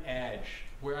for an edge.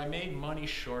 Where I made money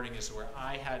shorting is where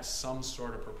I had some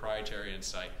sort of proprietary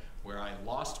insight. Where I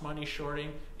lost money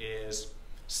shorting is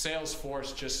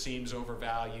Salesforce just seems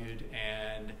overvalued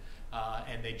and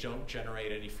they don't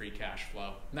generate any free cash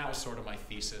flow. And that was sort of my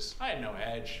thesis. I had no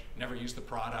edge, never used the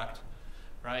product,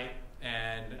 right?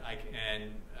 And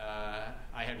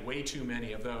I had way too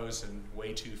many of those and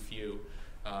way too few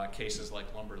cases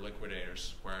like Lumber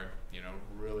Liquidators, where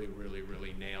really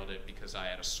nailed it because I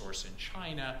had a source in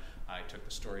China. I took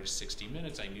the story to 60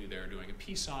 Minutes. I knew they were doing a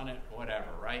piece on it, whatever,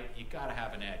 right? You got to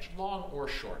have an edge, long or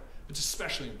short. It's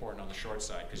especially important on the short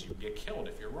side because you can get killed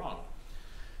if you're wrong.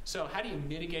 So how do you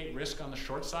mitigate risk on the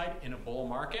short side in a bull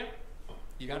market?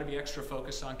 You got to be extra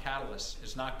focused on catalysts.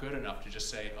 It's not good enough to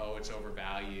just say, oh, it's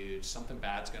overvalued, something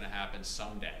bad's going to happen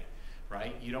someday,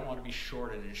 right? You don't want to be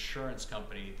short an insurance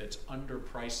company that's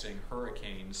underpricing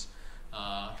hurricane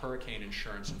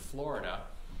insurance in Florida,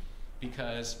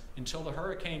 because until the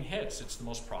hurricane hits, it's the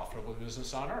most profitable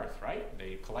business on earth, right?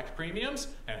 They collect premiums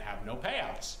and have no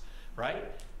payouts, right?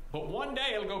 But one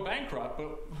day it'll go bankrupt,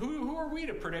 but who are we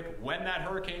to predict when that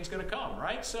hurricane's going to come,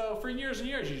 right? So for years and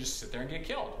years, you just sit there and get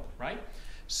killed, right?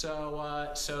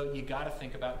 So you got to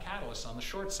think about catalysts on the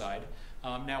short side.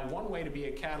 Now, one way to be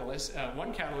a catalyst,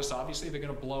 one catalyst, obviously, they're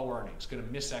going to blow earnings, going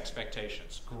to miss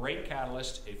expectations. Great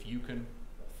catalyst if you can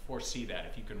foresee that,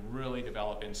 if you can really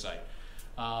develop insight.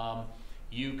 And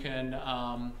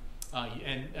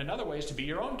another way is to be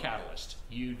your own catalyst.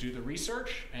 You do the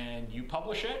research and you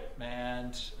publish it,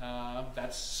 and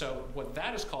what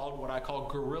that is called, what I call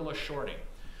guerrilla shorting,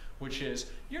 which is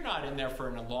you're not in there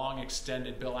for a long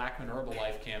extended Bill Ackman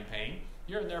Herbalife campaign.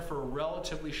 You're in there for a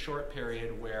relatively short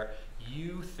period where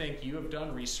you think you have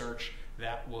done research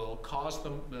that will cause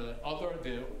the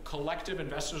collective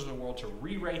investors in the world to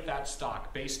re-rate that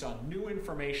stock based on new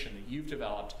information that you've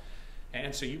developed.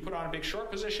 And so you put on a big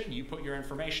short position, you put your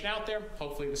information out there,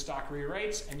 hopefully the stock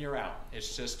re-rates, and you're out.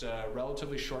 It's just a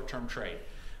relatively short-term trade.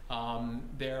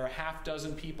 There are half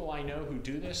dozen people I know who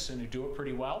do this and who do it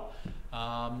pretty well. You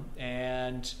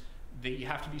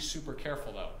have to be super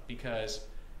careful, though, because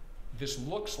this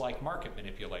looks like market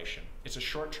manipulation. It's a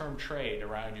short-term trade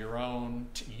around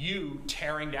you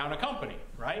tearing down a company,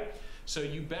 right? So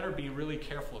you better be really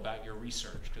careful about your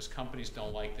research, because companies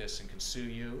don't like this and can sue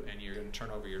you, and you're going to turn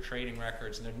over your trading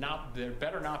records. And there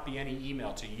better not be any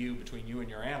email to you between you and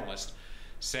your analyst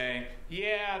saying,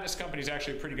 yeah, this company's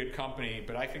actually a pretty good company,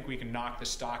 but I think we can knock the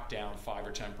stock down 5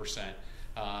 or 10%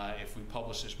 if we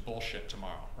publish this bullshit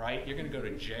tomorrow, right? You're going to go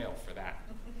to jail for that,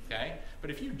 okay? But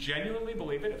if you genuinely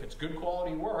believe it, if it's good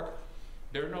quality work,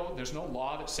 there's no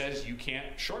law that says you can't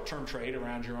short-term trade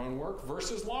around your own work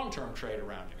versus long-term trade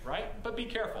around it, right? But be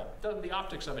careful. The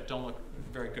optics of it don't look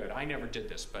very good. I never did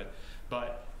this, but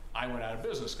I went out of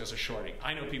business because of shorting.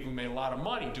 I know people who made a lot of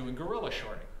money doing guerrilla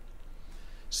shorting.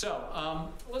 So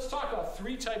let's talk about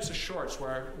 3 types of shorts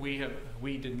where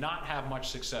we did not have much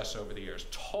success over the years.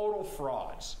 Total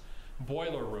frauds,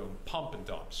 boiler room, pump and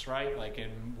dumps, right? Like in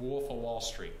Wolf of Wall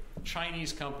Street.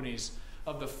 Chinese companies,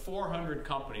 of the 400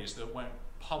 companies that went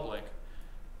public,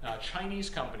 Chinese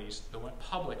companies that went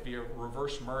public via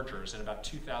reverse mergers in about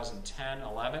 2010,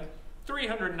 11,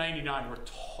 399 were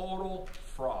total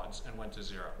frauds and went to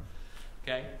zero.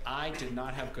 Okay, I did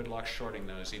not have good luck shorting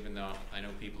those, even though I know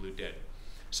people who did.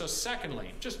 So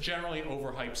secondly, just generally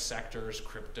overhyped sectors,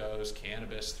 cryptos,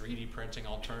 cannabis, 3D printing,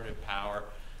 alternative power,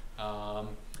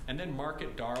 and then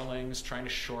market darlings trying to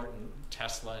short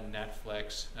Tesla and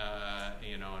Netflix,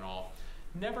 and all.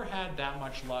 Never had that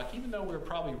much luck, even though we were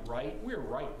probably right. We were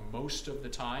right most of the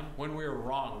time. When we were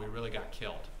wrong, we really got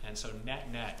killed. And so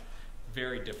net,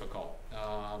 very difficult.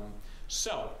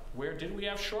 So where did we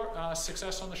have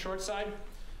success on the short side?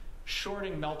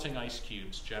 Shorting melting ice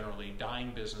cubes, generally,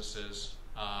 dying businesses,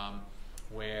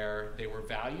 where they were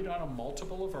valued on a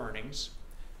multiple of earnings,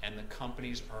 and the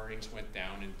company's earnings went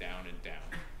down and down and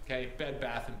down. Okay, Bed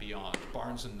Bath & Beyond,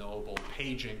 Barnes & Noble,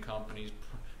 paging companies,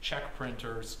 check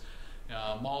printers,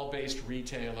 mall-based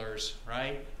retailers,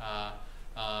 right?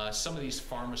 Some of these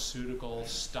pharmaceutical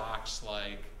stocks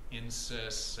like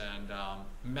Insys and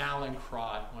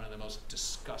Mallinckrodt, one of the most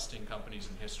disgusting companies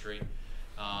in history.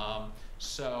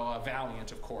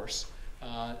 Valiant, of course.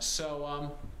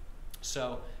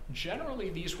 So generally,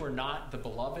 these were not the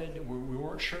beloved. We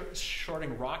weren't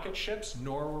shorting rocket ships,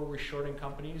 nor were we shorting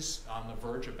companies on the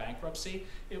verge of bankruptcy.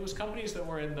 It was companies that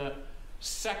were in the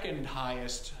second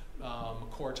highest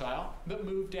quartile that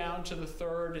moved down to the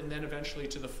third and then eventually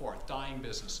to the fourth, dying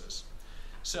businesses.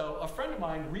 So a friend of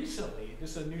mine recently,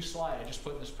 this is a new slide I just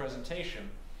put in this presentation,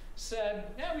 said,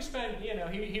 yeah, we spent, he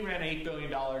ran an $8 billion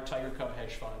Tiger Cub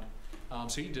hedge fund.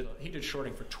 So he did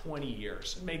shorting for 20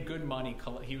 years and made good money.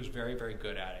 He was very, very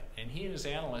good at it. And he and his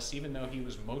analysts, even though he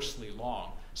was mostly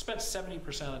long, spent 70%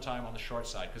 of the time on the short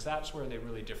side because that's where they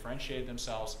really differentiated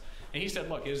themselves. And he said,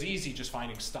 look, it was easy just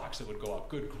finding stocks that would go up,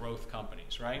 good growth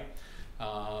companies, right?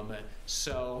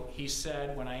 So he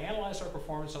said, when I analyzed our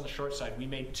performance on the short side, we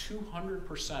made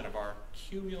 200% of our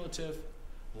cumulative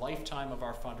lifetime of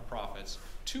our fund profits,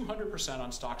 200%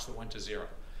 on stocks that went to zero,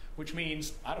 which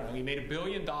means, I don't know, he made $1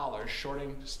 billion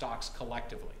shorting stocks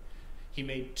collectively. He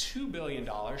made $2 billion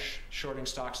shorting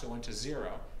stocks that went to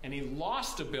zero, and he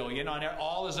lost $1 billion on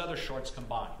all his other shorts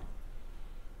combined.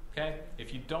 Okay?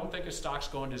 If you don't think a stock's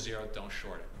going to zero, don't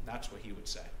short it. That's what he would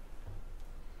say.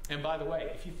 And by the way,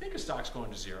 if you think a stock's going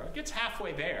to zero, it gets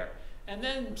halfway there, and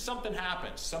then something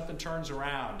happens. Something turns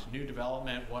around, new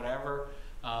development, whatever,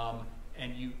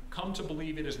 and you come to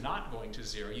believe it is not going to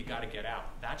zero, you got to get out.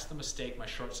 That's the mistake my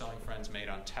short-selling friends made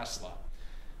on Tesla.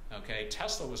 Okay,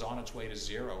 Tesla was on its way to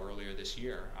zero earlier this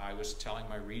year. I was telling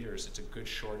my readers it's a good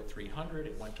short at 300.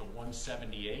 It went to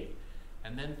 178,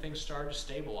 and then things started to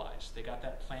stabilize. They got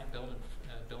that plant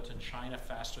built in China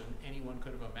faster than anyone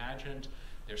could have imagined.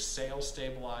 Their sales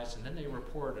stabilized, and then they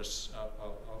reported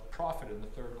a profit in the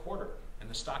third quarter, and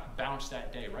the stock bounced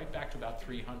that day right back to about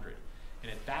 300.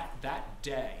 And at that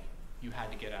day, you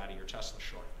had to get out of your Tesla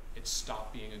short. It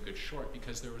stopped being a good short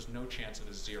because there was no chance of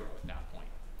a zero at that point.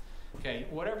 Okay,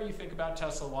 whatever you think about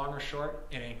Tesla, long or short,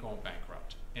 it ain't going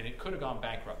bankrupt. And it could have gone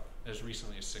bankrupt as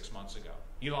recently as 6 months ago.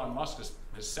 Elon Musk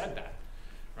has said that,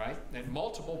 right? At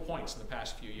multiple points in the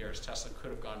past few years, Tesla could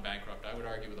have gone bankrupt. I would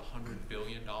argue with a $100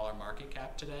 billion market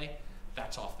cap today,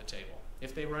 that's off the table.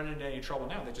 If they run into any trouble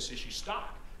now, they just issue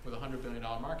stock with a $100 billion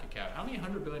market cap. How many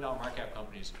 $100 billion market cap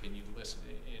companies can you list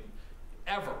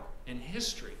ever in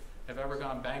history have ever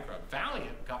gone bankrupt?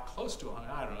 Valiant got close to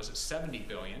I don't know, is it 70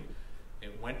 billion?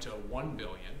 It went to 1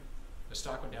 billion. The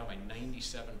stock went down by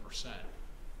 97%.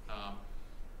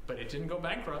 But it didn't go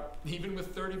bankrupt, even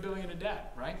with 30 billion in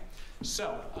debt, right?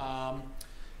 So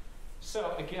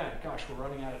again, gosh, we're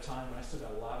running out of time, and I still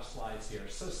got a lot of slides here.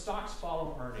 So stocks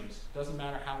follow earnings. Doesn't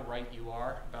matter how right you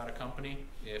are about a company.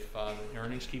 If the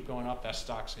earnings keep going up, that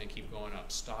stock's going to keep going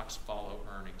up. Stocks follow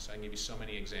earnings. I can give you so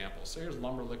many examples. So here's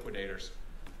Lumber Liquidators.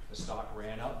 The stock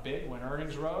ran up big when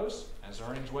earnings rose. As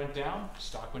earnings went down,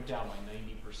 stock went down by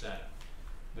 90%.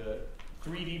 The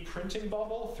 3D printing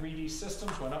bubble, 3D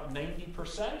systems went up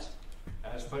 90%,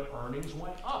 but earnings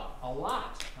went up a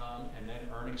lot. And then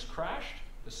earnings crashed.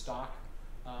 The stock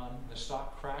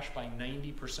crashed by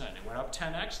 90%. It went up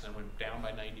 10x, then went down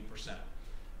by 90%.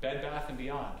 Bed Bath &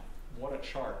 Beyond, what a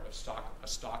chart of a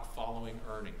stock following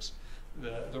earnings.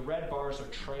 The red bars are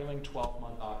trailing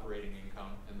 12-month operating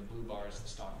income, and the blue bar is the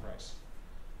stock price.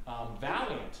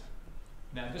 Valiant,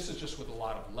 now this is just with a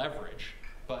lot of leverage,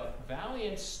 but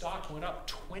Valiant's stock went up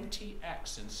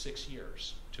 20x in 6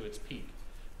 years to its peak.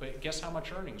 But guess how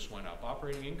much earnings went up?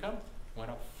 Operating income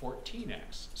went up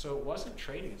 14x. So it wasn't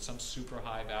trading at some super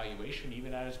high valuation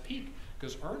even at its peak,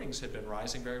 because earnings had been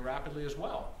rising very rapidly as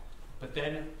well. But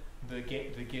then the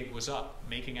gig was up,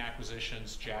 making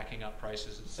acquisitions, jacking up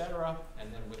prices, etc.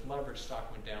 And then with leverage, stock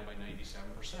went down by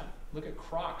 97%. Look at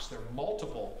Crocs. There are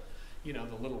multiple, the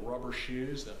little rubber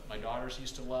shoes that my daughters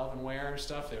used to love and wear and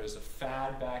stuff. There was a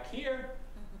fad back here.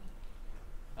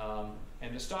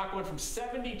 And the stock went from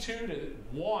 72 to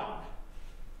 1.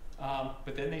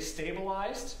 But then they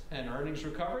stabilized and earnings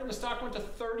recovered, and the stock went to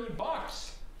 30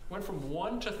 bucks. Went from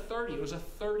 1 to 30. It was a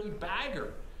 30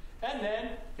 bagger. And then,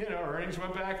 earnings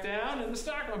went back down and the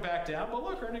stock went back down. But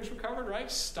look, earnings recovered, right?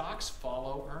 Stocks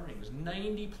follow earnings.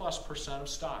 90+% of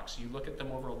stocks. You look at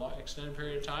them over an extended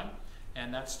period of time,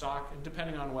 and that stock,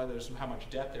 depending on how much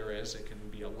debt there is, it can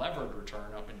be a levered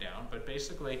return up and down. But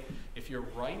basically, if you're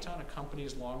right on a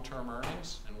company's long-term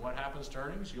earnings and what happens to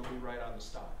earnings, you'll be right on the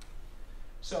stock.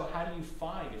 So how do you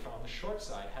find, if on the short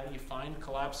side, how do you find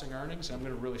collapsing earnings? I'm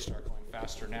going to really start going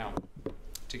faster now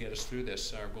to get us through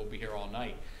this, or we'll be here all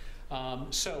night.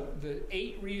 So the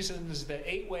 8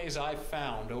 ways I've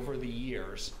found over the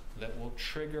years that will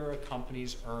trigger a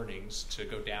company's earnings to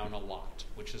go down a lot,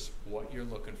 which is what you're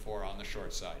looking for on the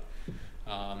short side.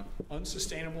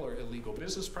 Unsustainable or illegal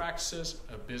business practices,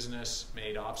 a business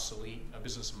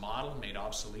model made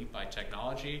obsolete by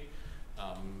technology,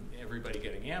 everybody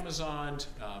getting Amazoned,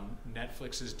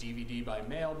 Netflix's DVD by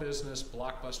mail business,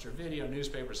 Blockbuster video,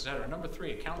 newspapers, etc. Number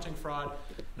 3, accounting fraud.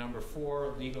 Number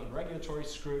 4, legal and regulatory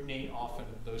scrutiny. Often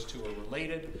those two are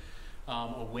related.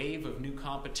 A wave of new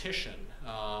competition.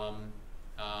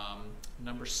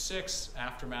 Number 6,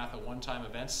 aftermath of one-time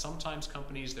events. Sometimes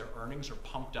companies, their earnings are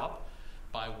pumped up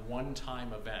by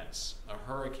one-time events. A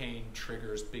hurricane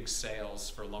triggers big sales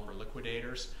for lumber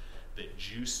liquidators that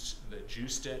juiced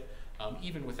it.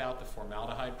 Even without the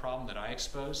formaldehyde problem that I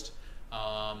exposed,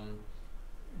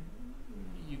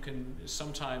 you can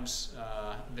sometimes,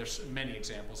 there's many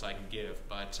examples I can give,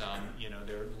 but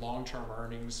their long-term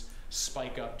earnings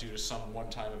spike up due to some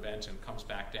one-time event and comes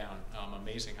back down.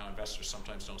 Amazing how investors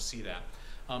sometimes don't see that.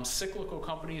 Cyclical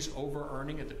companies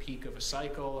over-earning at the peak of a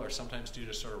cycle, or sometimes due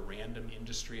to sort of random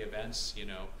industry events.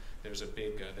 There's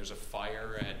a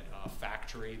fire at a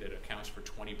factory that accounts for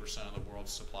 20% of the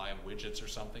world's supply of widgets or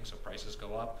something, so prices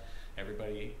go up.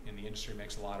 Everybody in the industry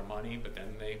makes a lot of money, but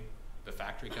then the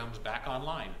factory comes back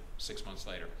online 6 months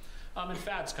later. And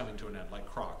fads coming to an end, like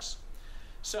Crocs.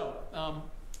 So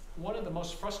one of the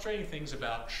most frustrating things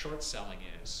about short selling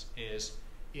is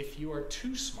if you are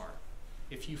too smart,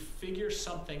 if you figure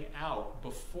something out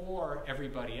before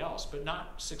everybody else, but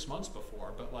not 6 months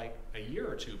before, but like a year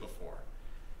or two before,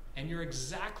 and you're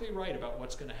exactly right about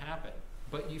what's going to happen,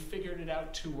 but you figured it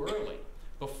out too early,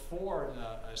 before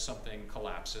something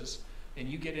collapses, and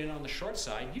you get in on the short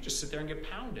side, you just sit there and get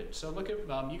pounded. So look at,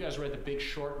 you guys read The Big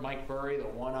Short, Mike Burry, the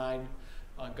one-eyed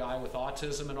guy with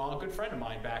autism and all, a good friend of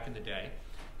mine back in the day,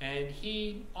 and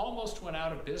he almost went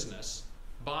out of business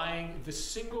buying the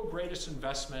single greatest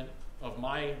investment of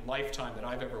my lifetime that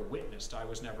I've ever witnessed. I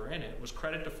was never in it. Was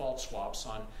credit default swaps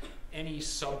on any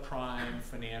subprime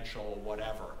financial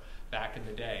whatever back in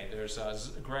the day. There's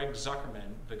Greg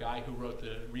Zuckerman, the guy who wrote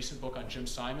the recent book on Jim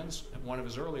Simons, one of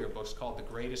his earlier books called The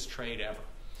Greatest Trade Ever.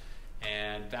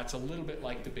 And that's a little bit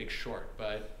like The Big Short,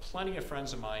 but plenty of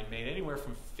friends of mine made anywhere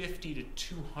from 50 to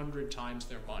 200 times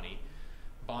their money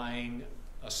buying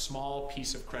a small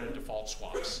piece of credit default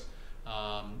swaps.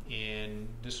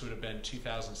 This would have been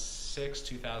 2006,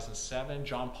 2007.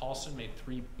 John Paulson made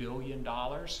 $3 billion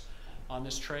on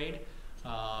this trade.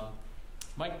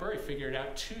 Mike Burry figured it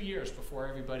out 2 years before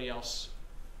everybody else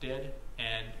did,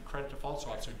 and credit default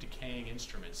swaps are decaying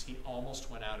instruments. He almost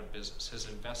went out of business. His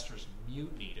investors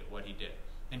mutinied at what he did,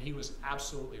 and he was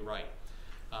absolutely right.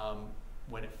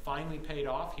 When it finally paid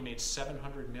off, he made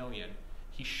 $700 million.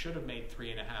 He should have made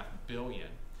 $3.5 billion.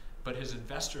 But his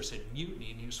investors had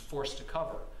mutinied and he was forced to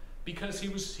cover because he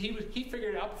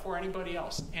figured it out before anybody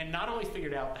else. And not only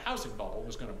figured out the housing bubble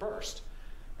was going to burst,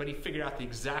 but he figured out the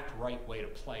exact right way to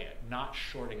play it, not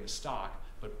shorting the stock,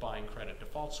 but buying credit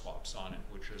default swaps on it,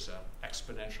 which is an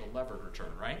exponential levered return,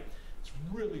 right? It's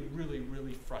really, really,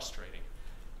 really frustrating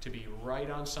to be right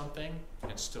on something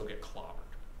and still get clobbered.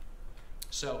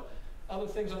 So other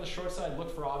things on the short side,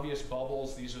 look for obvious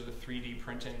bubbles. These are the 3D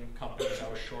printing companies. I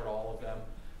was short all of them.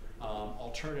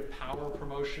 Alternative power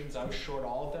promotions, I was short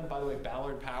all of them. By the way,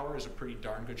 Ballard Power is a pretty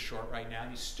darn good short right now.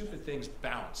 These stupid things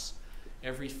bounce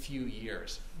every few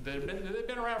years. They've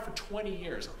been around for 20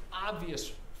 years.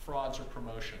 Obvious frauds or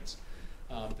promotions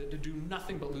that do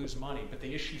nothing but lose money, but they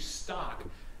issue stock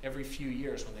every few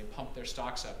years when they pump their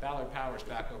stocks up. Ballard Power is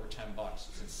back over 10 bucks.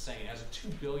 It's insane. It has a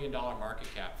 $2 billion market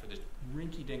cap for this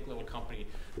rinky-dink little company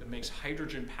that makes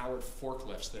hydrogen-powered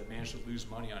forklifts that manage to lose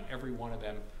money on every one of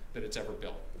them that it's ever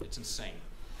built. It's insane.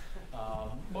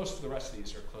 Most of the rest of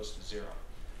these are close to zero.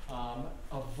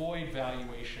 Avoid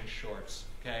valuation shorts,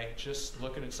 okay? Just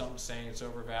looking at something saying it's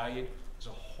overvalued is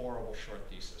a horrible short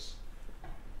thesis.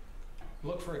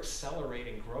 Look for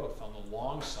accelerating growth on the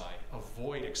long side.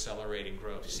 Avoid accelerating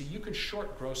growth. See, you can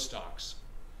short growth stocks,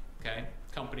 okay?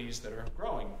 Companies that are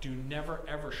growing. Do never,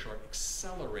 ever short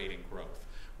accelerating growth,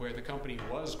 where the company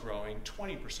was growing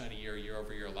 20% a year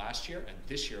over year last year, and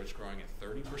this year it's growing at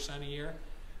 30% a year.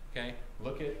 Okay,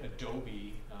 look at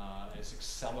Adobe as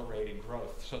accelerating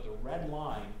growth. So the red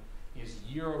line is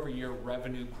year-over-year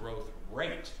revenue growth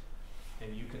rate.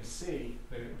 And you can see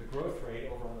the growth rate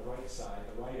over on the right side,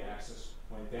 the right axis,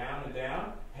 went down,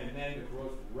 and then the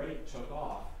growth rate took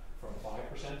off from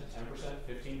 5% to 10%,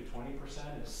 15 to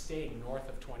 20%, and stayed north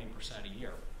of 20% a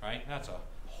year, right? That's a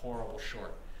horrible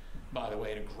short. By the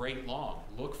way, and a great long.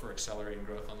 Look for accelerating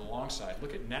growth on the long side.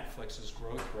 Look at Netflix's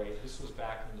growth rate. This was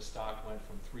back when the stock went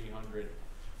from 300.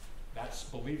 That's,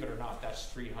 believe it or not, that's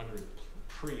 300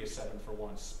 pre a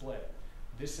 7-for-1 split.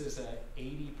 This is an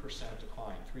 80%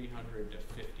 decline, 300 to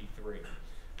 53,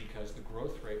 because the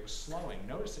growth rate was slowing.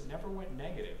 Notice it never went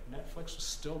negative. Netflix was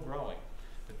still growing,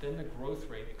 but then the growth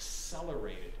rate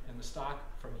accelerated, and the stock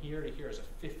from here to here is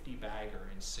a 50-bagger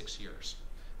in 6 years,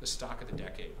 the stock of the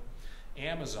decade.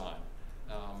 Amazon,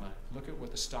 look at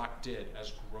what the stock did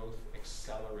as growth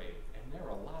accelerated, and there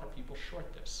are a lot of people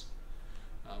short this.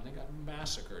 They got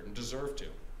massacred and deserve to,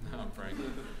 frankly.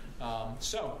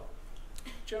 So,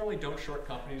 generally don't short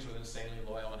companies with insanely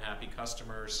loyal and happy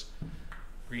customers.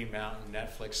 Green Mountain,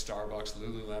 Netflix, Starbucks,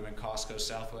 Lululemon, Costco,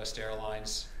 Southwest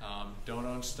Airlines. Don't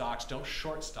own stocks, don't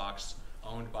short stocks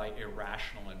owned by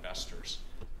irrational investors.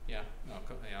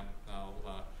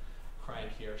 I'll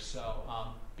crank here. So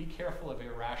be careful of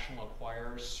irrational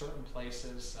acquirers. Certain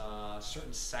places,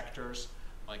 certain sectors,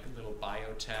 like little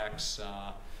biotechs,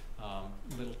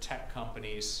 little tech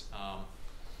companies.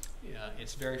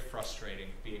 It's very frustrating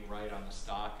being right on the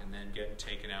stock and then getting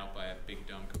taken out by a big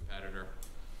dumb competitor.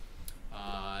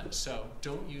 So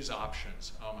don't use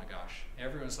options. Oh my gosh.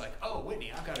 Everyone's like, oh,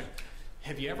 Whitney,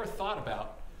 have you ever thought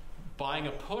about buying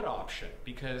a put option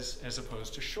as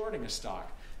opposed to shorting a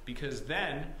stock? Because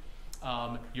then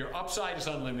your upside is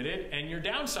unlimited and your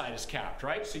downside is capped,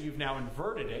 right? So you've now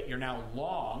inverted it. You're now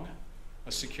long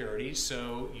a security,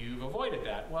 so you've avoided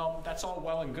that. Well, that's all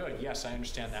well and good. Yes, I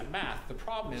understand that math. The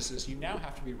problem is you now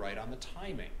have to be right on the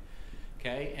timing,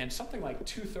 okay? And something like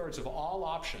 2/3 of all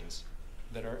options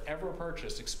that are ever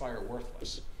purchased expire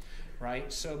worthless,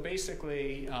 right? So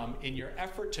basically, in your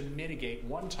effort to mitigate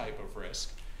one type of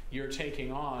risk, you're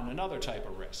taking on another type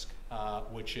of risk,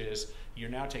 which is you're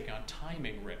now taking on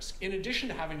timing risk. In addition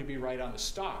to having to be right on the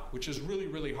stock, which is really,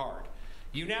 really hard,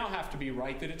 you now have to be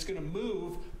right that it's going to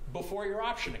move before your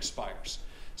option expires.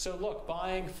 So look,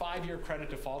 buying 5-year credit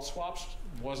default swaps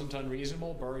wasn't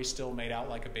unreasonable. Burry still made out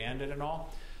like a bandit and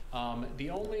all.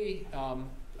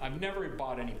 I've never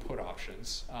bought any put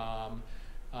options.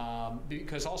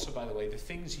 Because also, by the way, the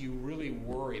things you really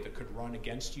worry that could run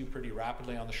against you pretty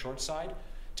rapidly on the short side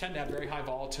tend to have very high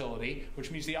volatility,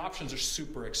 which means the options are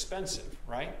super expensive,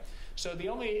 right? So the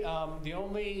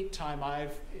only time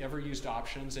I've ever used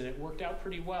options, and it worked out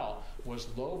pretty well, was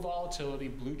low volatility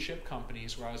blue chip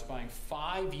companies where I was buying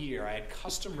 5-year. I had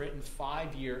custom written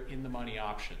 5-year in the money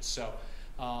options. So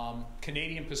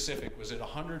Canadian Pacific was at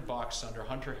 $100 under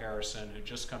Hunter Harrison, who'd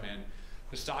just come in.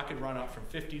 The stock had run up from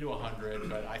 50 to 100,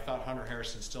 but I thought Hunter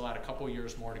Harrison still had a couple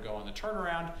years more to go on the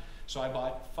turnaround. So I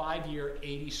bought 5-year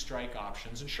 80 strike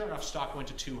options, and sure enough, stock went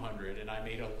to 200, and I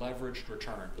made a leveraged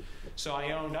return. So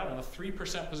I owned, a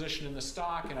 3% position in the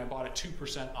stock, and I bought a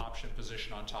 2% option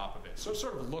position on top of it. So it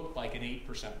sort of looked like an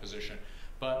 8% position.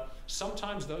 But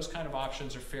sometimes those kind of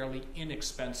options are fairly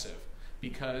inexpensive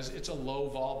because it's a low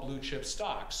vol blue chip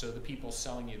stock. So the people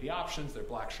selling you the options, their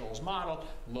Black-Scholes model,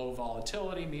 low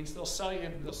volatility means they'll sell you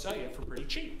it for pretty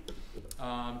cheap.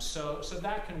 So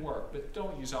that can work, but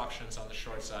don't use options on the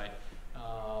short side.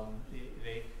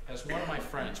 As one of my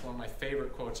friends, one of my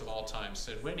favorite quotes of all time,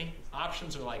 said, Whitney,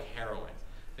 options are like heroin.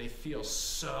 They feel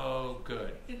so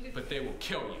good, but they will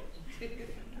kill you.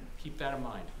 Keep that in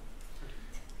mind.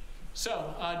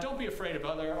 So don't be afraid of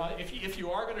if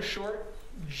you are going to short,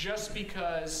 just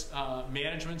because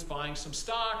management's buying some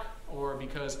stock or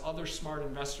because other smart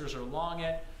investors are long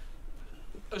it,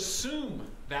 assume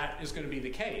that is going to be the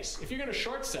case. If you're going to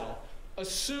short sell,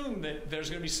 assume that there's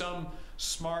going to be some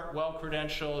smart,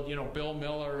 well-credentialed, Bill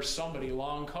Miller or somebody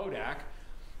long Kodak,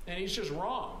 and he's just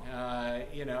wrong.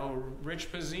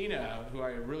 Rich Pizzina, who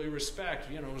I really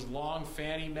respect, was long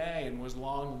Fannie Mae and was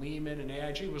long Lehman and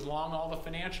AIG, was long all the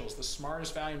financials, the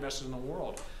smartest value investors in the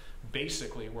world.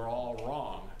 Basically, we're all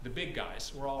wrong. The big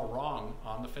guys were all wrong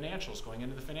on the financials going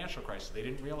into the financial crisis. They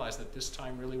didn't realize that this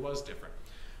time really was different.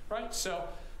 Right? So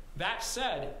that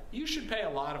said, you should pay a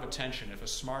lot of attention if a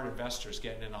smart investor is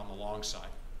getting in on the long side.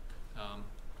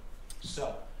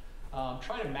 So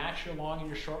try to match your long and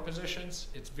your short positions.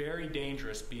 It's very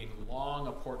dangerous being long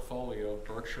a portfolio of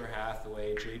Berkshire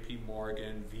Hathaway, JP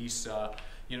Morgan, Visa,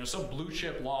 some blue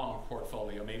chip long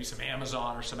portfolio, maybe some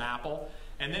Amazon or some Apple,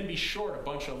 and then be short a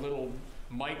bunch of little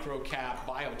micro cap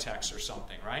biotechs or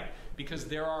something, right? Because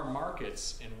there are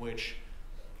markets in which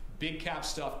big cap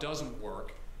stuff doesn't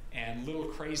work and little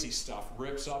crazy stuff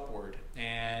rips upward,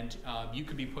 and you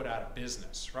could be put out of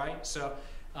business, right? So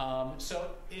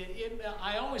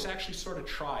I always actually sort of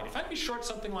tried. If I could be short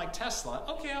something like Tesla,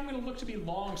 okay, I'm going to look to be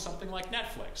long something like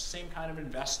Netflix. Same kind of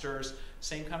investors,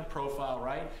 same kind of profile,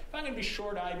 right? If I'm going to be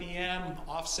short IBM,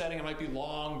 offsetting, I might be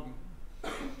long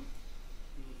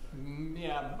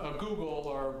Google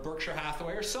or Berkshire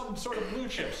Hathaway or some sort of blue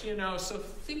chips, So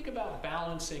think about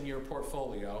balancing your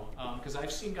portfolio, because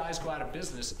I've seen guys go out of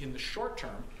business in the short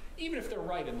term, even if they're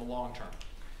right in the long term.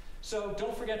 So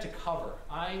don't forget to cover.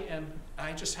 I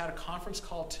just had a conference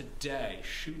call today,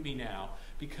 shoot me now,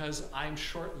 because I'm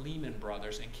short Lehman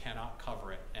Brothers and cannot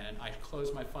cover it. And I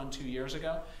closed my fund 2 years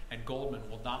ago, and Goldman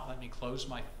will not let me close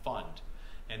my fund.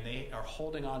 And they are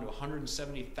holding on to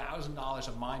 $170,000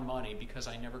 of my money because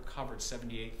I never covered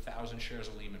 78,000 shares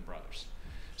of Lehman Brothers.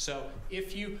 So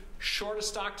if you short a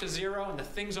stock to zero and the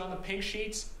thing's on the pink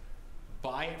sheets,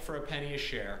 buy it for a penny a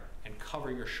share and cover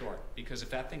your short. Because if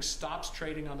that thing stops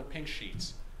trading on the pink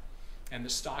sheets and the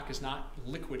stock is not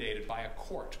liquidated by a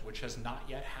court, which has not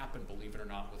yet happened, believe it or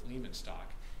not, with Lehman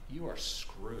stock, you are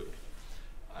screwed.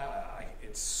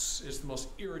 It's the most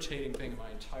irritating thing in my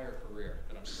entire career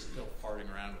that I'm still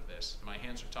farting around with this. My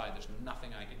hands are tied. There's nothing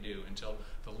I can do until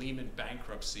the Lehman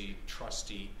bankruptcy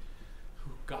trustee,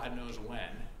 who God knows when,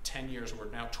 10 years,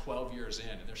 we're now 12 years in,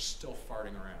 and they're still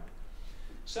farting around.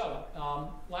 So,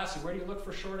 lastly, where do you look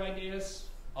for short ideas?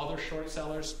 Other short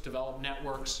sellers, develop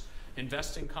networks,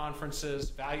 investing conferences.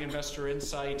 Value Investor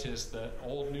Insight is the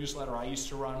old newsletter I used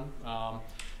to run.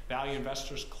 Value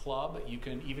Investors Club, you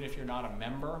can, even if you're not a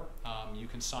member, you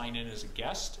can sign in as a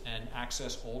guest and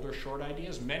access older short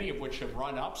ideas, many of which have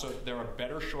run up, so they're a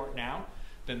better short now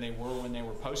than they were when they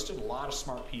were posted. A lot of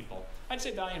smart people. I'd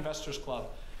say Value Investors Club,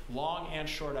 long and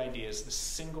short ideas, the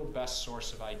single best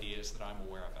source of ideas that I'm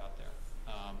aware of out there.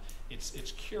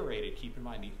 It's curated. Keep in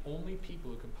mind, the only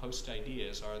people who can post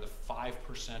ideas are the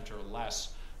 5% or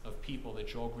less of people that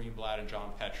Joel Greenblatt and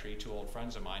John Petrie, two old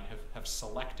friends of mine, have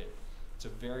selected. It's a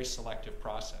very selective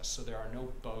process, so there are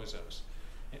no bozos.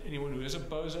 And anyone who is a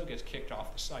bozo gets kicked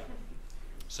off the site.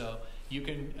 So you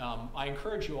can, I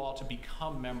encourage you all to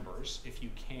become members if you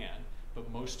can, but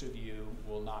most of you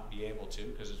will not be able to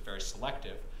because it's very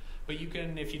selective. But you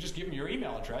can, if you just give them your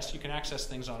email address, you can access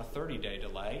things on a 30-day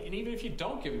delay. And even if you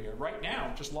don't give them your, right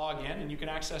now, just log in and you can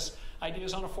access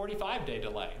ideas on a 45-day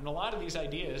delay. And a lot of these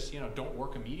ideas, don't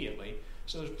work immediately.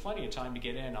 So there's plenty of time to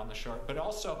get in on the short. But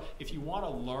also, if you want to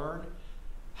learn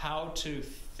how to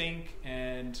think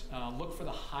and look for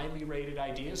the highly rated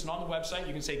ideas, and on the website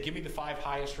you can say, give me the 5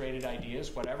 highest rated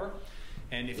ideas, whatever.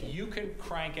 And if you can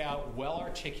crank out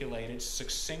well-articulated,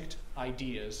 succinct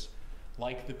ideas,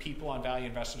 like the people on Value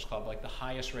Investors Club, like the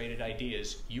highest rated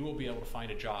ideas, you will be able to find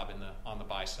a job on the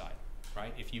buy side,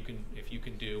 right? If you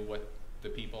can do what the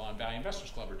people on Value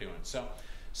Investors Club are doing. So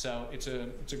it's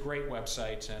a great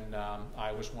website, and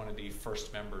I was one of the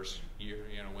first members,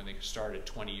 when they started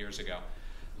 20 years ago.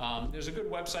 There's a good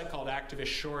website called Activist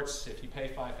Shorts. If you pay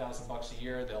 $5,000 a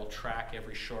year, they'll track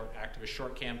every activist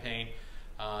short campaign.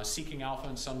 Seeking Alpha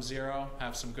and Some Zero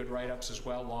have some good write-ups as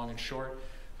well, long and short.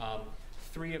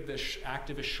 3 of the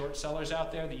activist short sellers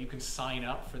out there that you can sign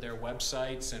up for their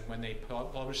websites, and when they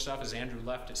publish stuff is Andrew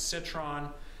Left at Citron,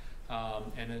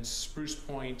 and then Spruce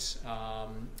Point,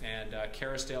 and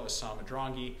Carisdale is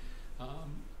Samadrangi.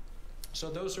 So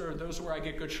those are where I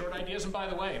get good short ideas. And by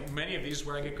the way, many of these are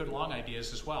where I get good long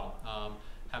ideas as well,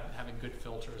 having good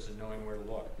filters and knowing where to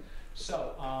look.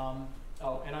 So,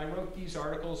 and I wrote these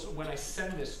articles. When I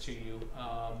send this to you,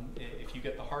 if you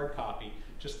get the hard copy,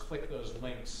 just click those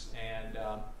links, and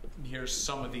here's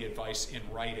some of the advice in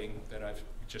writing that I've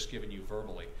just given you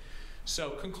verbally. So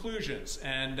conclusions,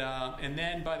 and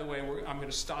then, by the way, I'm going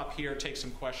to stop here, take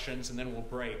some questions, and then we'll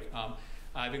break.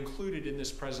 I've included in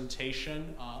this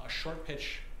presentation a short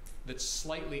pitch that's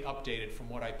slightly updated from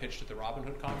what I pitched at the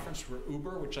Robinhood conference for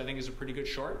Uber, which I think is a pretty good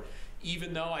short,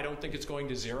 even though I don't think it's going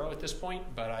to zero at this point,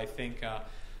 but I think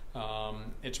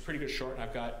it's a pretty good short, and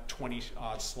I've got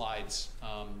 20-odd slides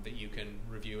that you can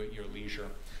review at your leisure.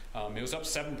 It was up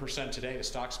 7% today. The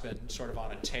stock's been sort of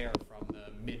on a tear from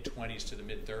the mid-20s to the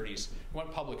mid-30s. It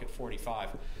went public at 45.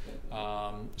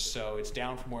 So it's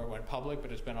down from where it went public,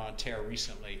 but it's been on a tear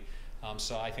recently.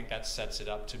 So I think that sets it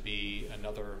up to be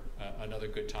another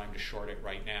good time to short it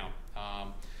right now.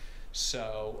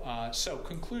 So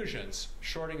conclusions,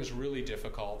 shorting is really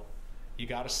difficult. You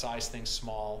got to size things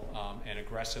small and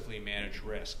aggressively manage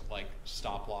risk, like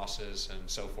stop losses and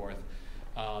so forth.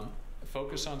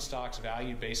 Focus on stocks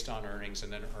valued based on earnings,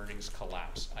 and then earnings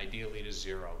collapse, ideally to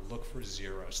zero. Look for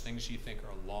zeros, things you think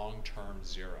are long-term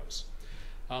zeros.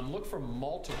 Look for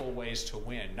multiple ways to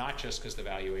win, not just because the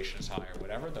valuation is high or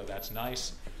whatever, though that's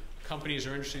nice. Companies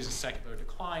or industries in secular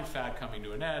decline, fad coming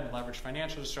to an end, leveraged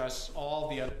financial distress,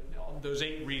 all those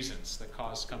 8 reasons that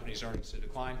cause companies' earnings to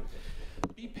decline.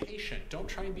 Be patient. Don't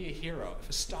try and be a hero. If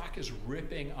a stock is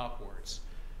ripping upwards,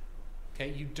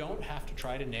 okay, you don't have to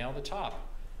try to nail the top.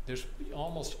 There's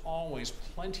almost always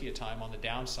plenty of time on the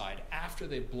downside after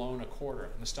they've blown a quarter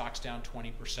and the stock's down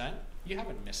 20%. You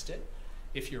haven't missed it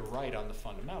if you're right on the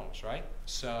fundamentals, right?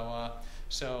 So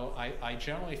I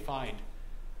generally find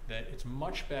that it's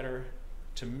much better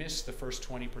to miss the first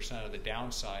 20% of the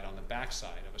downside on the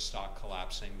backside of a stock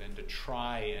collapsing than to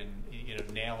try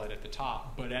and nail it at the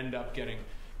top, but end up getting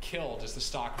killed as the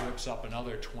stock rips up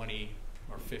another 20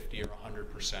 or 50 or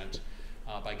 100%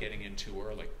 by getting in too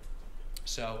early.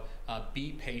 So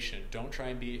be patient. Don't try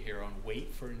and be a hero, and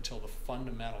wait for until the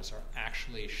fundamentals are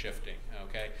actually shifting.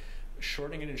 Okay,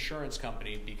 shorting an insurance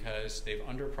company because they've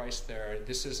underpriced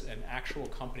this is an actual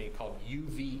company called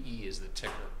UVE is the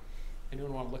ticker.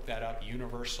 Anyone want to look that up?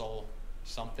 Universal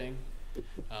something?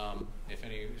 If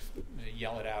any,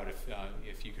 yell it out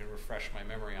if you can refresh my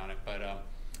memory on it. But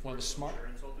one of the smart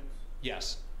Insurance Holdings?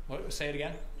 Yes. What? Say it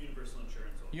again. Universal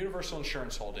Insurance Holdings. Universal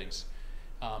Insurance Holdings.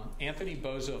 Anthony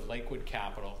Bozo of Lakewood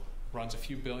Capital runs a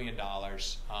few $1 billion.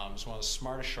 He's one of the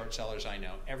smartest short sellers I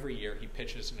know. Every year he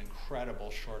pitches an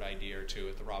incredible short idea or two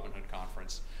at the Robinhood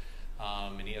conference,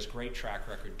 and he has a great track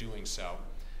record doing so.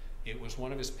 It was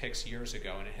one of his picks years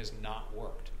ago, and it has not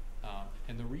worked.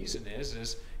 And the reason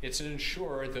is it's an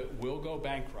insurer that will go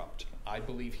bankrupt. I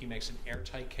believe he makes an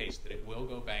airtight case that it will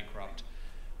go bankrupt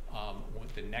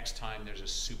the next time there's a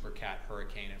super cat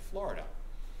hurricane in Florida.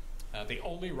 They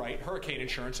only write hurricane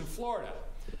insurance in Florida.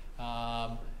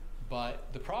 But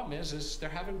the problem is there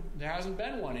hasn't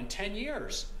been one in 10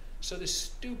 years. So this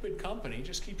stupid company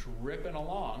just keeps ripping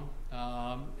along,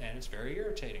 and it's very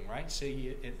irritating, right? So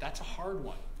that's a hard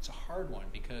one. It's a hard one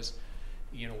because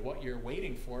what you're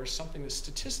waiting for is something that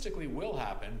statistically will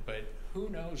happen, but who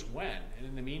knows when. And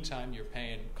in the meantime, you're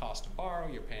paying cost to borrow,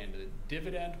 you're paying the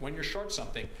dividend. When you're short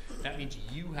something, that means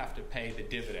you have to pay the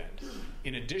dividend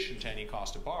in addition to any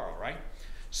cost to borrow, right?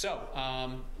 So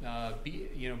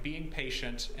being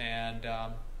patient and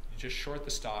just short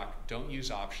the stock. Don't use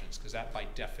options, because that by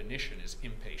definition is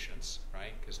impatience,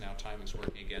 right? Because now timing's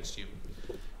working against you.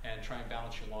 And try and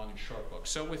balance your long and short book.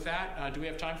 So with that, do we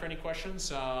have time for any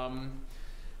questions?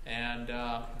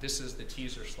 This is the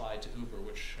teaser slide to Uber,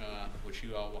 which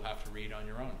you all will have to read on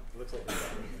your own. It looks like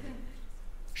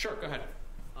Sure, go ahead.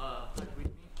 Hi,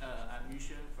 Whitney. I'm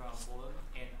Yushen from Fordham,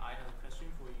 and I have a question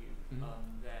for you.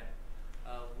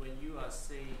 When you are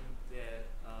saying that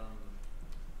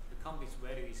the company's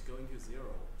value is going to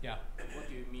zero, Yeah. what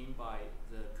do you mean by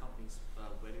the company's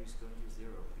value is going to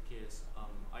zero? Because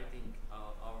I think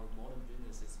our modern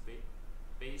business is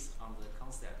based on the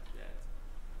concept that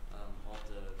of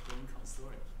the going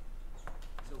concern.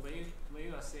 So when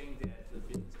you are saying that the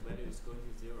business value is going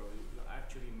to zero, you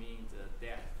actually mean the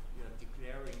death. You are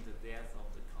declaring the death of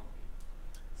the company.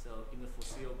 So in the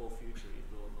foreseeable future, it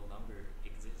will no longer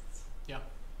exist. Yeah.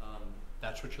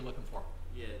 That's what you're looking for.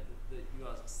 Yeah, you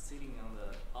are sitting on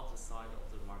the opposite side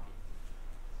of the market.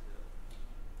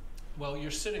 Well,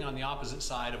 you're sitting on the opposite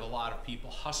side of a lot of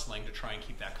people hustling to try and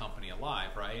keep that company alive,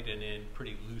 right? And in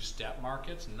pretty loose debt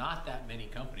markets, not that many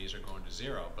companies are going to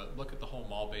zero. But look at the whole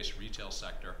mall-based retail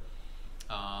sector.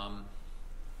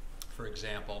 For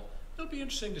example, it'll be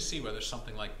interesting to see whether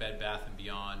something like Bed Bath &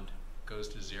 Beyond goes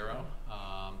to zero.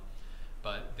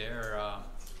 But there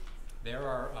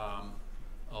are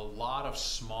a lot of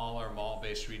smaller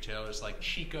mall-based retailers, like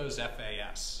Chico's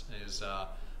FAS is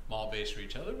mall-based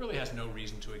retail. It really has no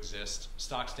reason to exist.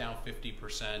 Stock's down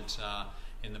 50%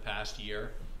 in the past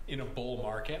year in a bull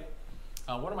market.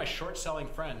 One of my short-selling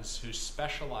friends who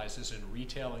specializes in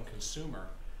retail and consumer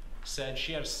said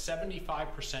she had a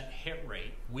 75%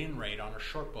 win rate on her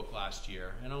short book last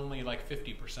year, and only like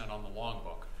 50% on the long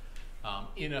book.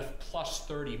 In a plus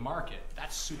 30 market,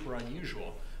 that's super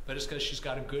unusual, but it's because she's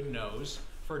got a good nose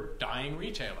for dying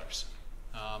retailers.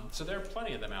 So there are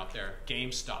plenty of them out there.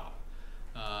 GameStop,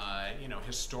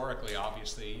 historically,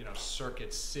 obviously,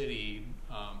 Circuit City,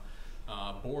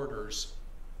 Borders,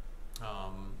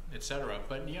 etc.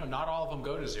 But not all of them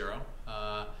go to zero,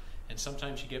 and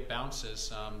sometimes you get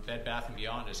bounces. Bed Bath &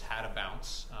 Beyond has had a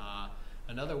bounce.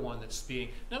 Another one that's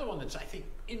I think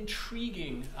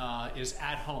intriguing is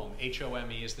At Home.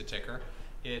 HOME is the ticker.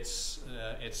 It's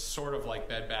sort of like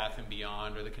Bed Bath &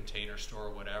 Beyond or the Container Store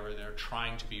or whatever. They're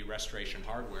trying to be Restoration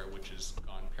Hardware, which has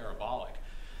gone parabolic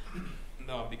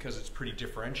because it's pretty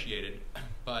differentiated.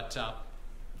 But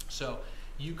so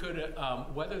you could,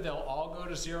 whether they'll all go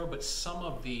to zero, but some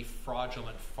of the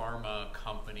fraudulent pharma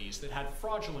companies that had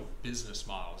fraudulent business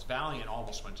models, Valiant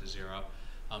almost went to zero.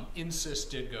 Insys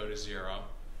did go to zero.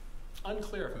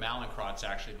 Unclear if Mallinckrodt's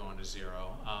actually going to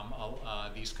zero.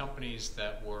 These companies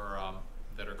that were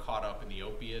that are caught up in the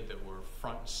opiate, that were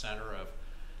front and center of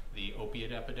the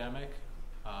opiate epidemic,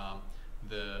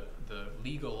 the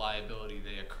legal liability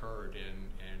they occurred in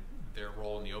and their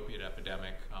role in the opiate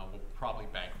epidemic will probably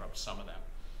bankrupt some of them.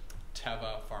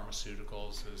 Teva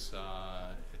Pharmaceuticals is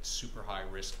it's super high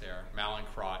risk there.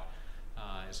 Mallinckrodt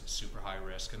is at super high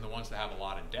risk, and the ones that have a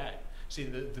lot of debt. See,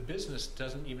 the business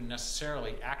doesn't even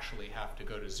necessarily actually have to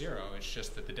go to zero. It's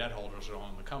just that the debt holders are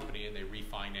on the company and they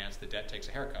refinance, the debt takes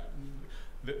a haircut.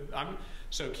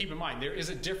 So keep in mind, there is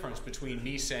a difference between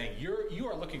me saying you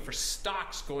are looking for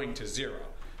stocks going to zero.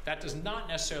 That does not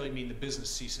necessarily mean the business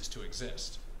ceases to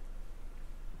exist.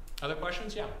 Other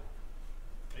questions? Yeah.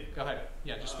 Hey. Go ahead.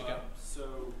 Yeah, just speak up.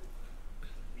 So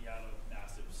we have a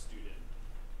massive student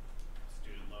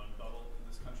loan bubble in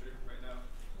this country right now,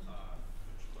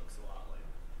 which looks a lot like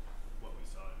what we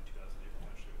saw in 2008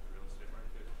 potentially with the real estate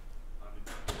market in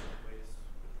different ways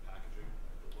with the packaging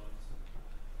of the loans.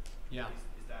 Yeah.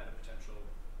 Is that a potential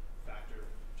factor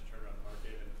to turn around the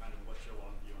market, and kind of what's your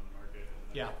long view on the market in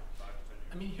the next 5 to 10 years?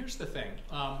 I mean, here's the thing.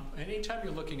 Anytime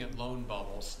you're looking at loan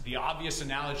bubbles, the obvious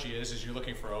analogy is you're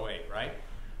looking for '08, right?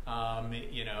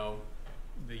 You know,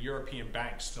 the European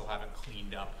banks still haven't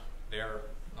cleaned up their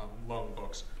loan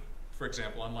books, for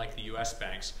example, unlike the U.S.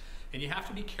 banks. And you have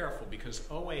to be careful because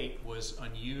 '08 was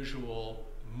unusual.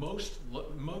 Most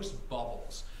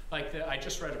bubbles, like I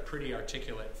just read a pretty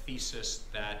articulate thesis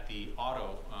that the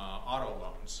auto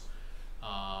loans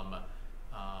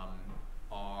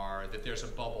are that there's a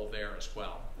bubble there as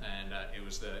well. And it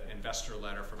was the investor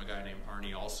letter from a guy named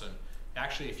Arnie Olson.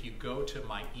 Actually, if you go to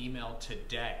my email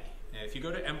today, if you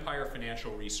go to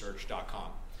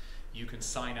empirefinancialresearch.com, you can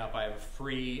sign up. I have a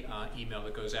free email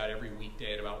that goes out every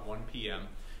weekday at about 1 p.m.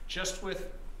 just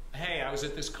with, hey, I was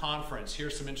at this conference.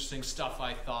 Here's some interesting stuff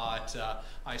I thought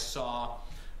I saw.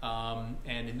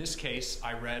 And in this case,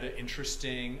 I read an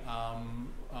interesting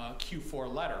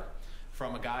Q4 letter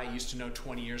from a guy I used to know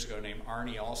 20 years ago named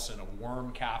Arnie Olson of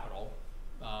Worm Capital,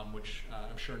 which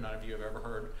I'm sure none of you have ever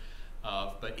heard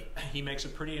of. But he makes a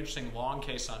pretty interesting long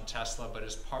case on Tesla, but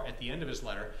at the end of his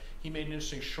letter, he made an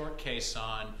interesting short case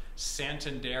on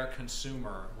Santander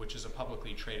Consumer, which is a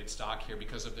publicly traded stock here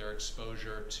because of their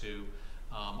exposure to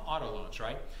auto loans,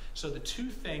 right? So the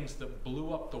two things that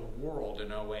blew up the world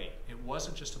in '08, it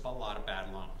wasn't just about a lot of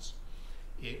bad loans.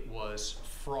 It was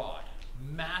fraud,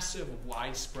 massive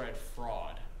widespread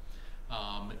fraud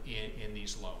in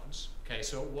these loans. Okay,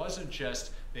 so it wasn't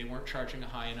just they weren't charging a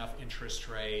high enough interest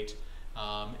rate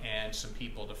and some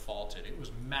people defaulted. It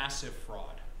was massive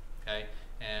fraud, okay?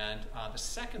 And the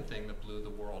second thing that blew the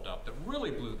world up, that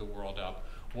really blew the world up,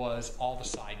 was all the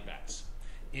side bets.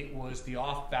 It was the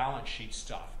off-balance sheet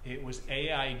stuff. It was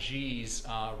AIG's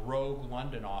rogue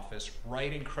London office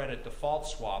writing credit default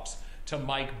swaps to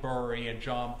Mike Burry and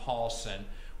John Paulson,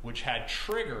 which had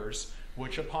triggers,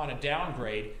 which upon a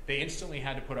downgrade, they instantly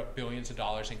had to put up billions of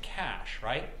dollars in cash,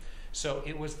 right? So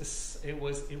it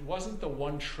wasn't the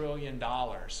 $1 trillion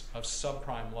of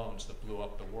subprime loans that blew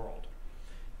up the world.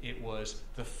 It was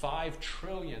the $5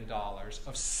 trillion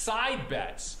of side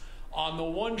bets on the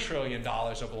 $1 trillion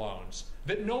of loans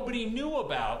that nobody knew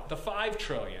about, the $5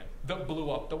 trillion that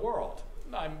blew up the world.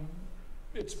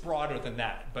 It's broader than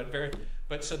that, but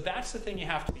so that's the thing you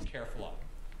have to be careful of.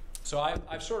 So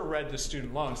I've sort of read the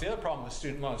student loans. The other problem with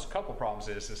student loans, a couple problems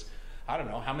is I don't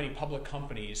know, how many public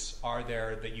companies are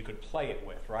there that you could play it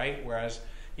with, right? Whereas,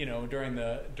 you know, during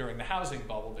the housing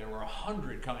bubble, there were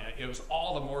 100 coming. It was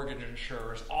all the mortgage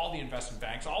insurers, all the investment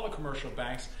banks, all the commercial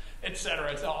banks, et cetera.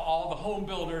 It's all the home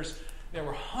builders. There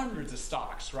were hundreds of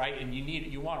stocks, right? And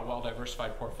you want a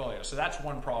well-diversified portfolio. So that's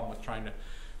one problem with trying to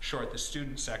short the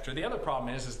student sector. The other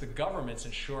problem is the government's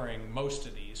insuring most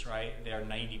of these, right? They're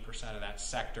 90% of that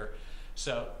sector.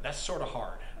 So that's sort of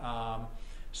hard.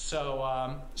 So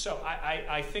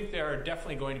I think there are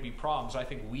definitely going to be problems. I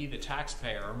think we, the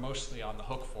taxpayer, are mostly on the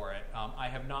hook for it. I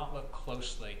have not looked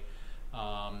closely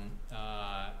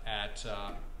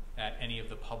at any of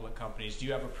the public companies. Do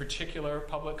you have a particular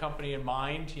public company in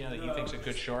mind, you know, that you think is a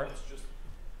good short? Let's just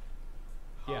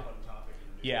hop on topic in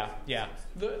the Yeah.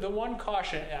 The one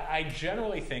caution, I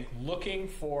generally think looking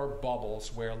for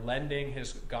bubbles where lending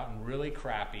has gotten really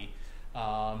crappy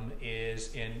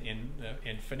is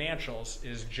in financials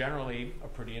is generally a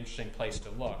pretty interesting place to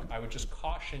look. I would just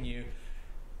caution you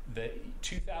that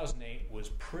 2008 was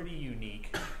pretty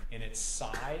unique in its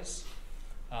size,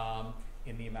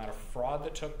 in the amount of fraud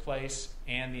that took place,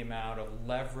 and the amount of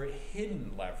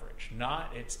hidden leverage.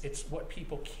 It's what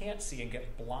people can't see and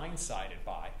get blindsided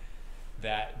by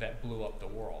that blew up the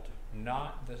world.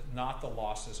 Not the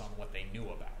losses on what they knew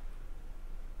about.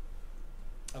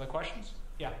 Other questions?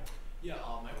 Yeah. Yeah,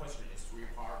 my question is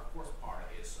three-part. First part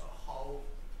is how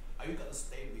are you going to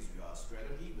stay with your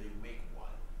strategy when you make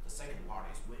one? The second part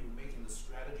is when you're making the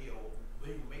strategy or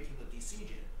when you're making the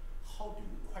decision, how do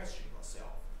you question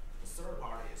yourself? The third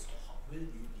part is when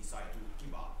you decide to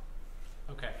give up.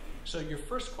 Okay, so your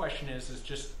first question is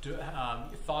just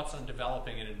thoughts on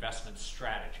developing an investment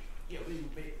strategy. Yeah, when you're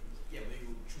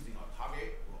choosing a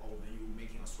target or when you're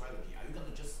making a strategy, are you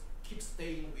going to just keep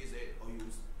staying with it, or you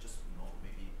just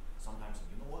maybe sometimes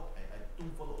I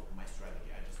don't follow my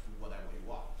strategy. I just do whatever you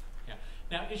want. Yeah.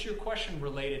 Now, is your question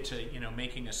related to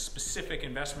making a specific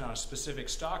investment on a specific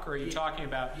stock, or are you talking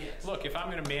about look, if I'm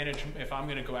going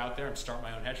to go out there and start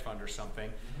my own hedge fund or something,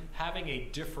 having a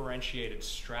differentiated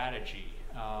strategy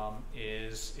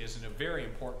is a very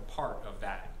important part of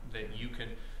that you can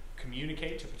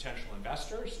communicate to potential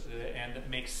investors and that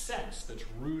makes sense, that's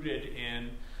rooted in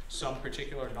some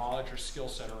particular knowledge or skill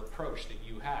set or approach that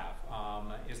you have.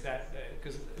 Is that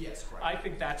because? Yes, correct. I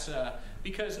think that's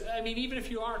because even if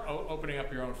you aren't opening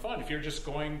up your own fund, if you're just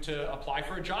going to apply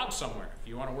for a job somewhere, if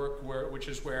you want to work which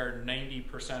is where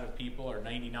 90% of people or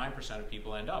 99% of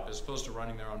people end up, as opposed to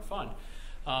running their own fund,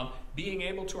 being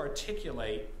able to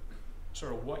articulate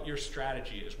sort of what your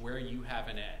strategy is, where you have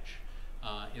an edge.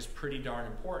 Is pretty darn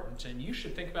important, and you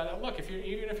should think about that. Look,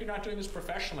 even if you're not doing this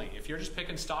professionally, if you're just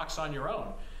picking stocks on your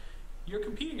own, you're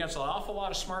competing against an awful lot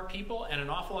of smart people and an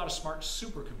awful lot of smart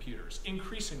supercomputers,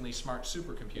 increasingly smart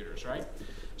supercomputers, right?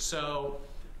 So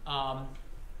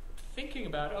thinking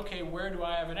about, okay, where do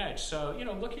I have an edge? So,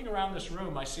 looking around this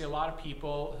room, I see a lot of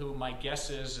people who my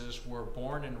guess is were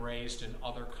born and raised in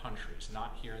other countries,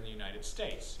 not here in the United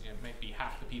States. It might be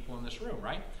half the people in this room,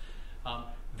 right?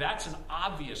 That's an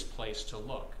obvious place to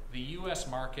look. The U.S.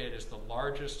 market is the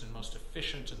largest and most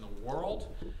efficient in the world,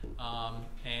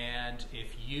 and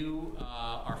if you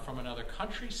are from another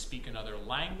country, speak another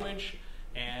language,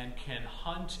 and can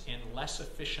hunt in less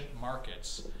efficient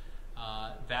markets,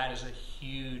 that is a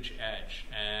huge edge,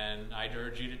 and I'd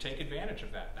urge you to take advantage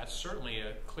of that. That's certainly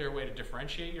a clear way to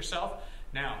differentiate yourself.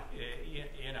 Now,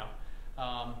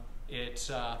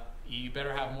 you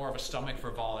better have more of a stomach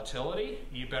for volatility.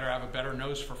 You better have a better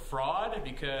nose for fraud,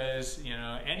 because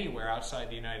anywhere outside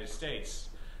the United States,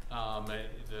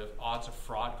 the odds of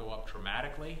fraud go up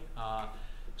dramatically.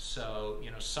 So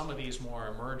some of these more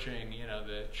emerging,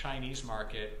 the Chinese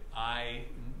market, I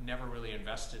never really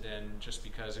invested in just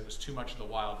because it was too much of the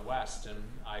Wild West, and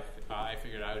I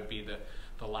figured I would be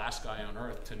the last guy on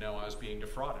earth to know I was being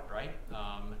defrauded, right?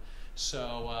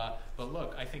 But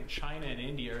look, I think China and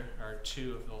India are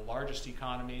two of the largest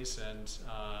economies, and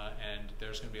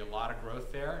there's going to be a lot of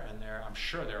growth there, and I'm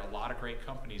sure there are a lot of great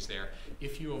companies there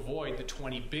if you avoid the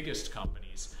 20 biggest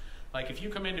companies. Like if you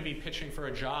come in to be pitching for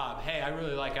a job, hey, I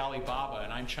really like Alibaba,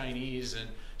 and I'm Chinese, and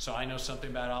so I know something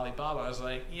about Alibaba. I was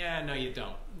like, yeah, no, you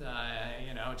don't.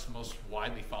 It's the most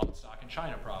widely followed stock in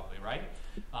China, probably, right?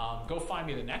 Go find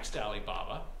me the next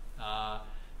Alibaba.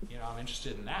 I'm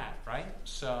interested in that, right?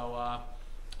 So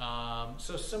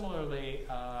similarly,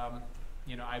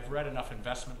 I've read enough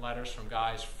investment letters from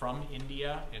guys from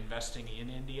India, investing in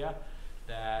India,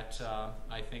 that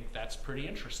I think that's pretty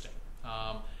interesting.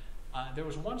 There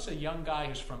was once a young guy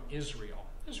who's from Israel.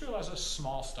 Israel has a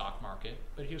small stock market,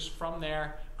 but he was from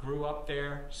there, grew up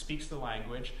there, speaks the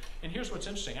language. And here's what's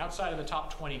interesting. Outside of the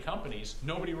top 20 companies,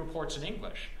 nobody reports in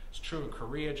English. It's true in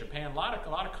Korea, Japan, a lot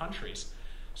of countries.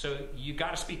 So you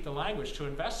got to speak the language to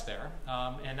invest there,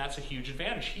 and that's a huge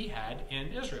advantage he had in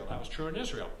Israel. That was true in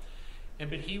Israel.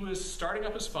 But he was starting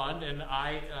up his fund, and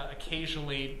I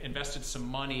occasionally invested some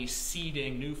money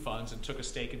seeding new funds and took a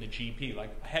stake in the GP,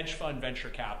 like hedge fund venture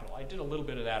capital. I did a little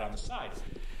bit of that on the side.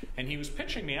 And he was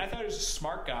pitching me. I thought he was a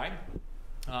smart guy.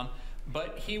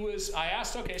 But I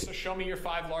asked, okay, so show me your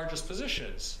 5 largest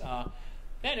positions.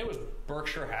 And it was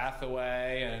Berkshire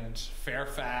Hathaway and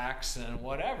Fairfax and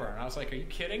whatever. And I was like, are you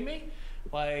kidding me?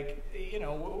 Like,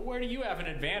 where do you have an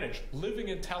advantage? Living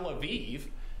in Tel Aviv,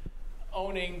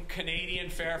 owning Canadian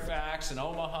Fairfax and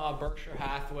Omaha, Berkshire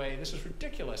Hathaway, this is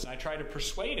ridiculous. And I tried to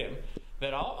persuade him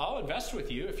that I'll invest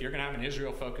with you if you're going to have an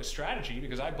Israel-focused strategy,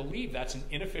 because I believe that's an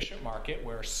inefficient market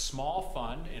where a small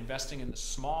fund investing in the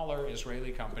smaller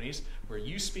Israeli companies where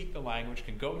you speak the language,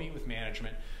 can go meet with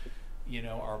management,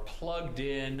 are plugged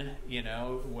in,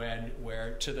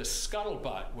 where to the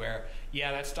scuttlebutt where,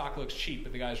 yeah, that stock looks cheap,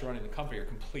 but the guys running the company are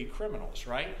complete criminals,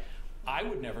 right? I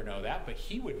would never know that, but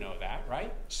he would know that,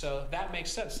 right? So that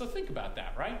makes sense. So think about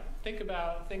that, right? Think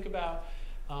about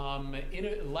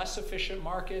in less efficient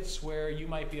markets where you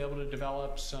might be able to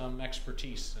develop some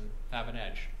expertise and have an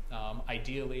edge.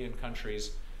 Ideally in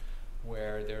countries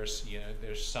where there's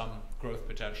some growth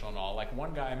potential and all. Like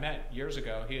one guy I met years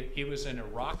ago, he was in an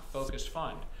Iraq-focused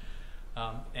fund,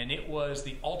 and it was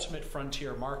the ultimate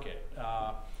frontier market.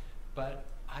 But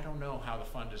I don't know how the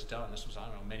fund is done. This was,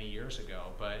 many years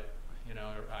ago, but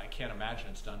I can't imagine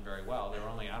it's done very well. There were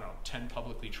only, 10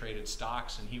 publicly traded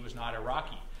stocks, and he was not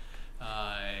Iraqi.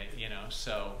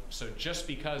 So just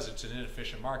because it's an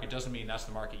inefficient market doesn't mean that's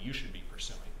the market you should be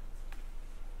pursuing.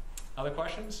 Other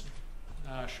questions?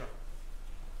 Sure.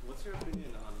 What's your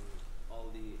opinion on all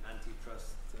the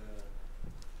antitrust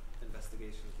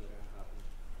investigations that are happening?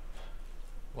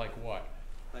 Like what?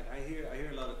 Like I hear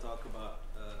a lot of talk about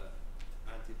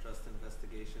antitrust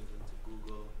investigations into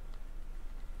Google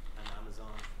and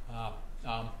Amazon.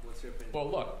 What's your opinion?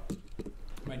 Well, look.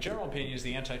 My general opinion is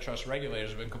the antitrust regulators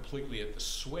have been completely at the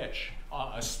switch,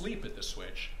 asleep at the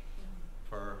switch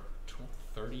for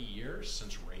 30 years,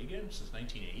 since Reagan, since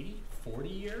 1980, 40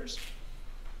 years.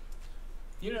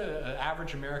 The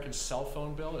average American cell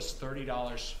phone bill is $30,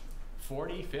 $40,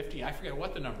 $50, I forget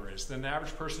what the number is, than the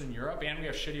average person in Europe, and we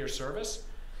have shittier service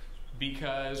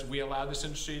because we allowed this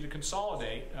industry to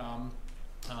consolidate.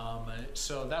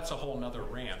 So that's a whole nother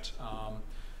rant.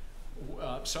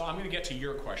 So I'm going to get to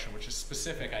your question, which is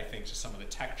specific, I think, to some of the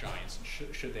tech giants, and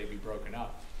should they be broken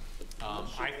up? Not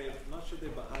should they,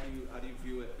 but how do you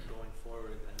view it going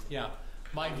forward? Yeah,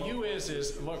 my view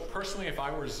is look, personally, if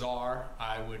I were czar,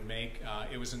 I would make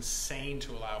it was insane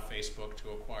to allow Facebook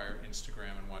to acquire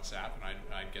Instagram and WhatsApp, and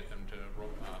I'd get them to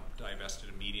divest it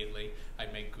immediately.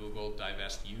 I'd make Google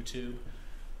divest YouTube.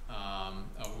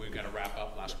 We've got to wrap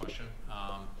up. Last question.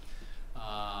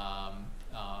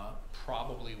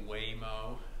 Probably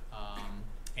Waymo,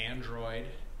 Android.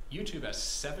 YouTube has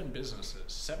 7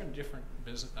 different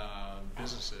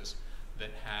businesses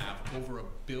that have over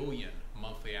 1 billion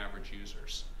monthly average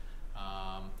users.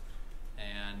 No,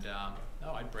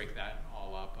 I'd break that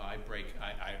all up. I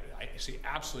see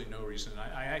absolutely no reason.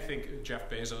 I think Jeff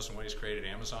Bezos and what he's created,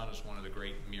 Amazon, is one of the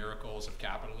great miracles of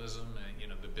capitalism.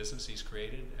 The business he's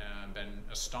created been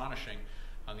astonishing.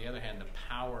 On the other hand, the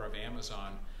power of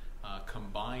Amazon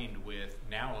combined with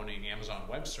now owning Amazon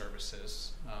Web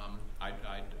Services,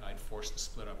 I'd force the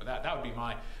split up of that. That would be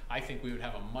I think we would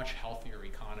have a much healthier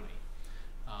economy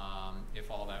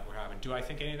if all that were happening. Do I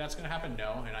think any of that's going to happen?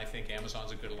 No, and I think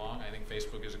Amazon's a good long. I think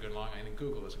Facebook is a good long. I think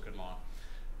Google is a good long.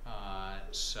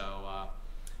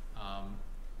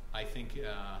 I think,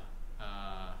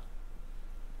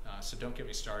 so don't get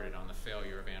me started on the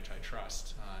failure of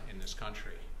antitrust in this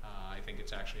country. I think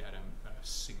it's actually had a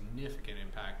significant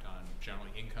impact on generally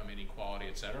income inequality,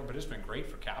 et cetera, but it's been great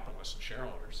for capitalists and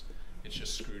shareholders. It's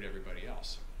just screwed everybody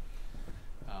else.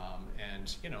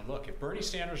 Look, if Bernie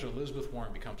Sanders or Elizabeth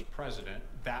Warren becomes president,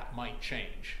 that might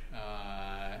change.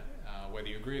 Whether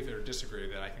you agree with it or disagree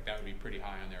with it, I think that would be pretty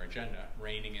high on their agenda.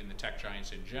 Reining in the tech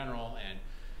giants in general and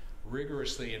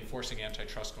rigorously enforcing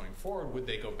antitrust going forward. Would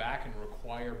they go back and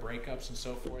require breakups and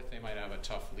so forth? They might have a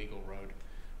tough legal road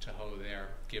to hoe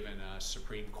there, given a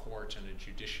Supreme Court and a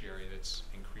judiciary that's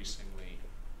increasingly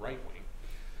right-wing.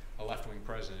 A left-wing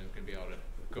president can be able to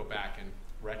go back and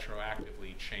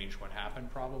retroactively change what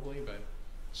happened, probably. But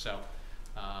so,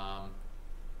 I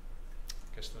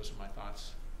guess those are my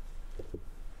thoughts.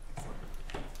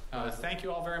 Thank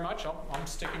you all very much. I'm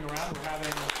sticking around. We're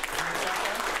having drinks out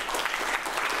there.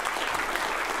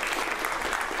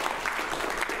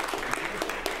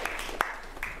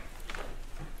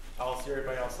 I'll see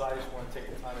everybody outside. I just want to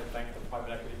take the time to thank the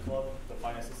Private Equity Club, the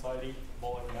Finance Society,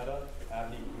 Mullen Mehta,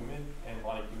 Abney Kuman, and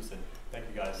Lonnie Goosen. Thank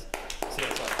you guys. See you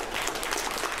outside.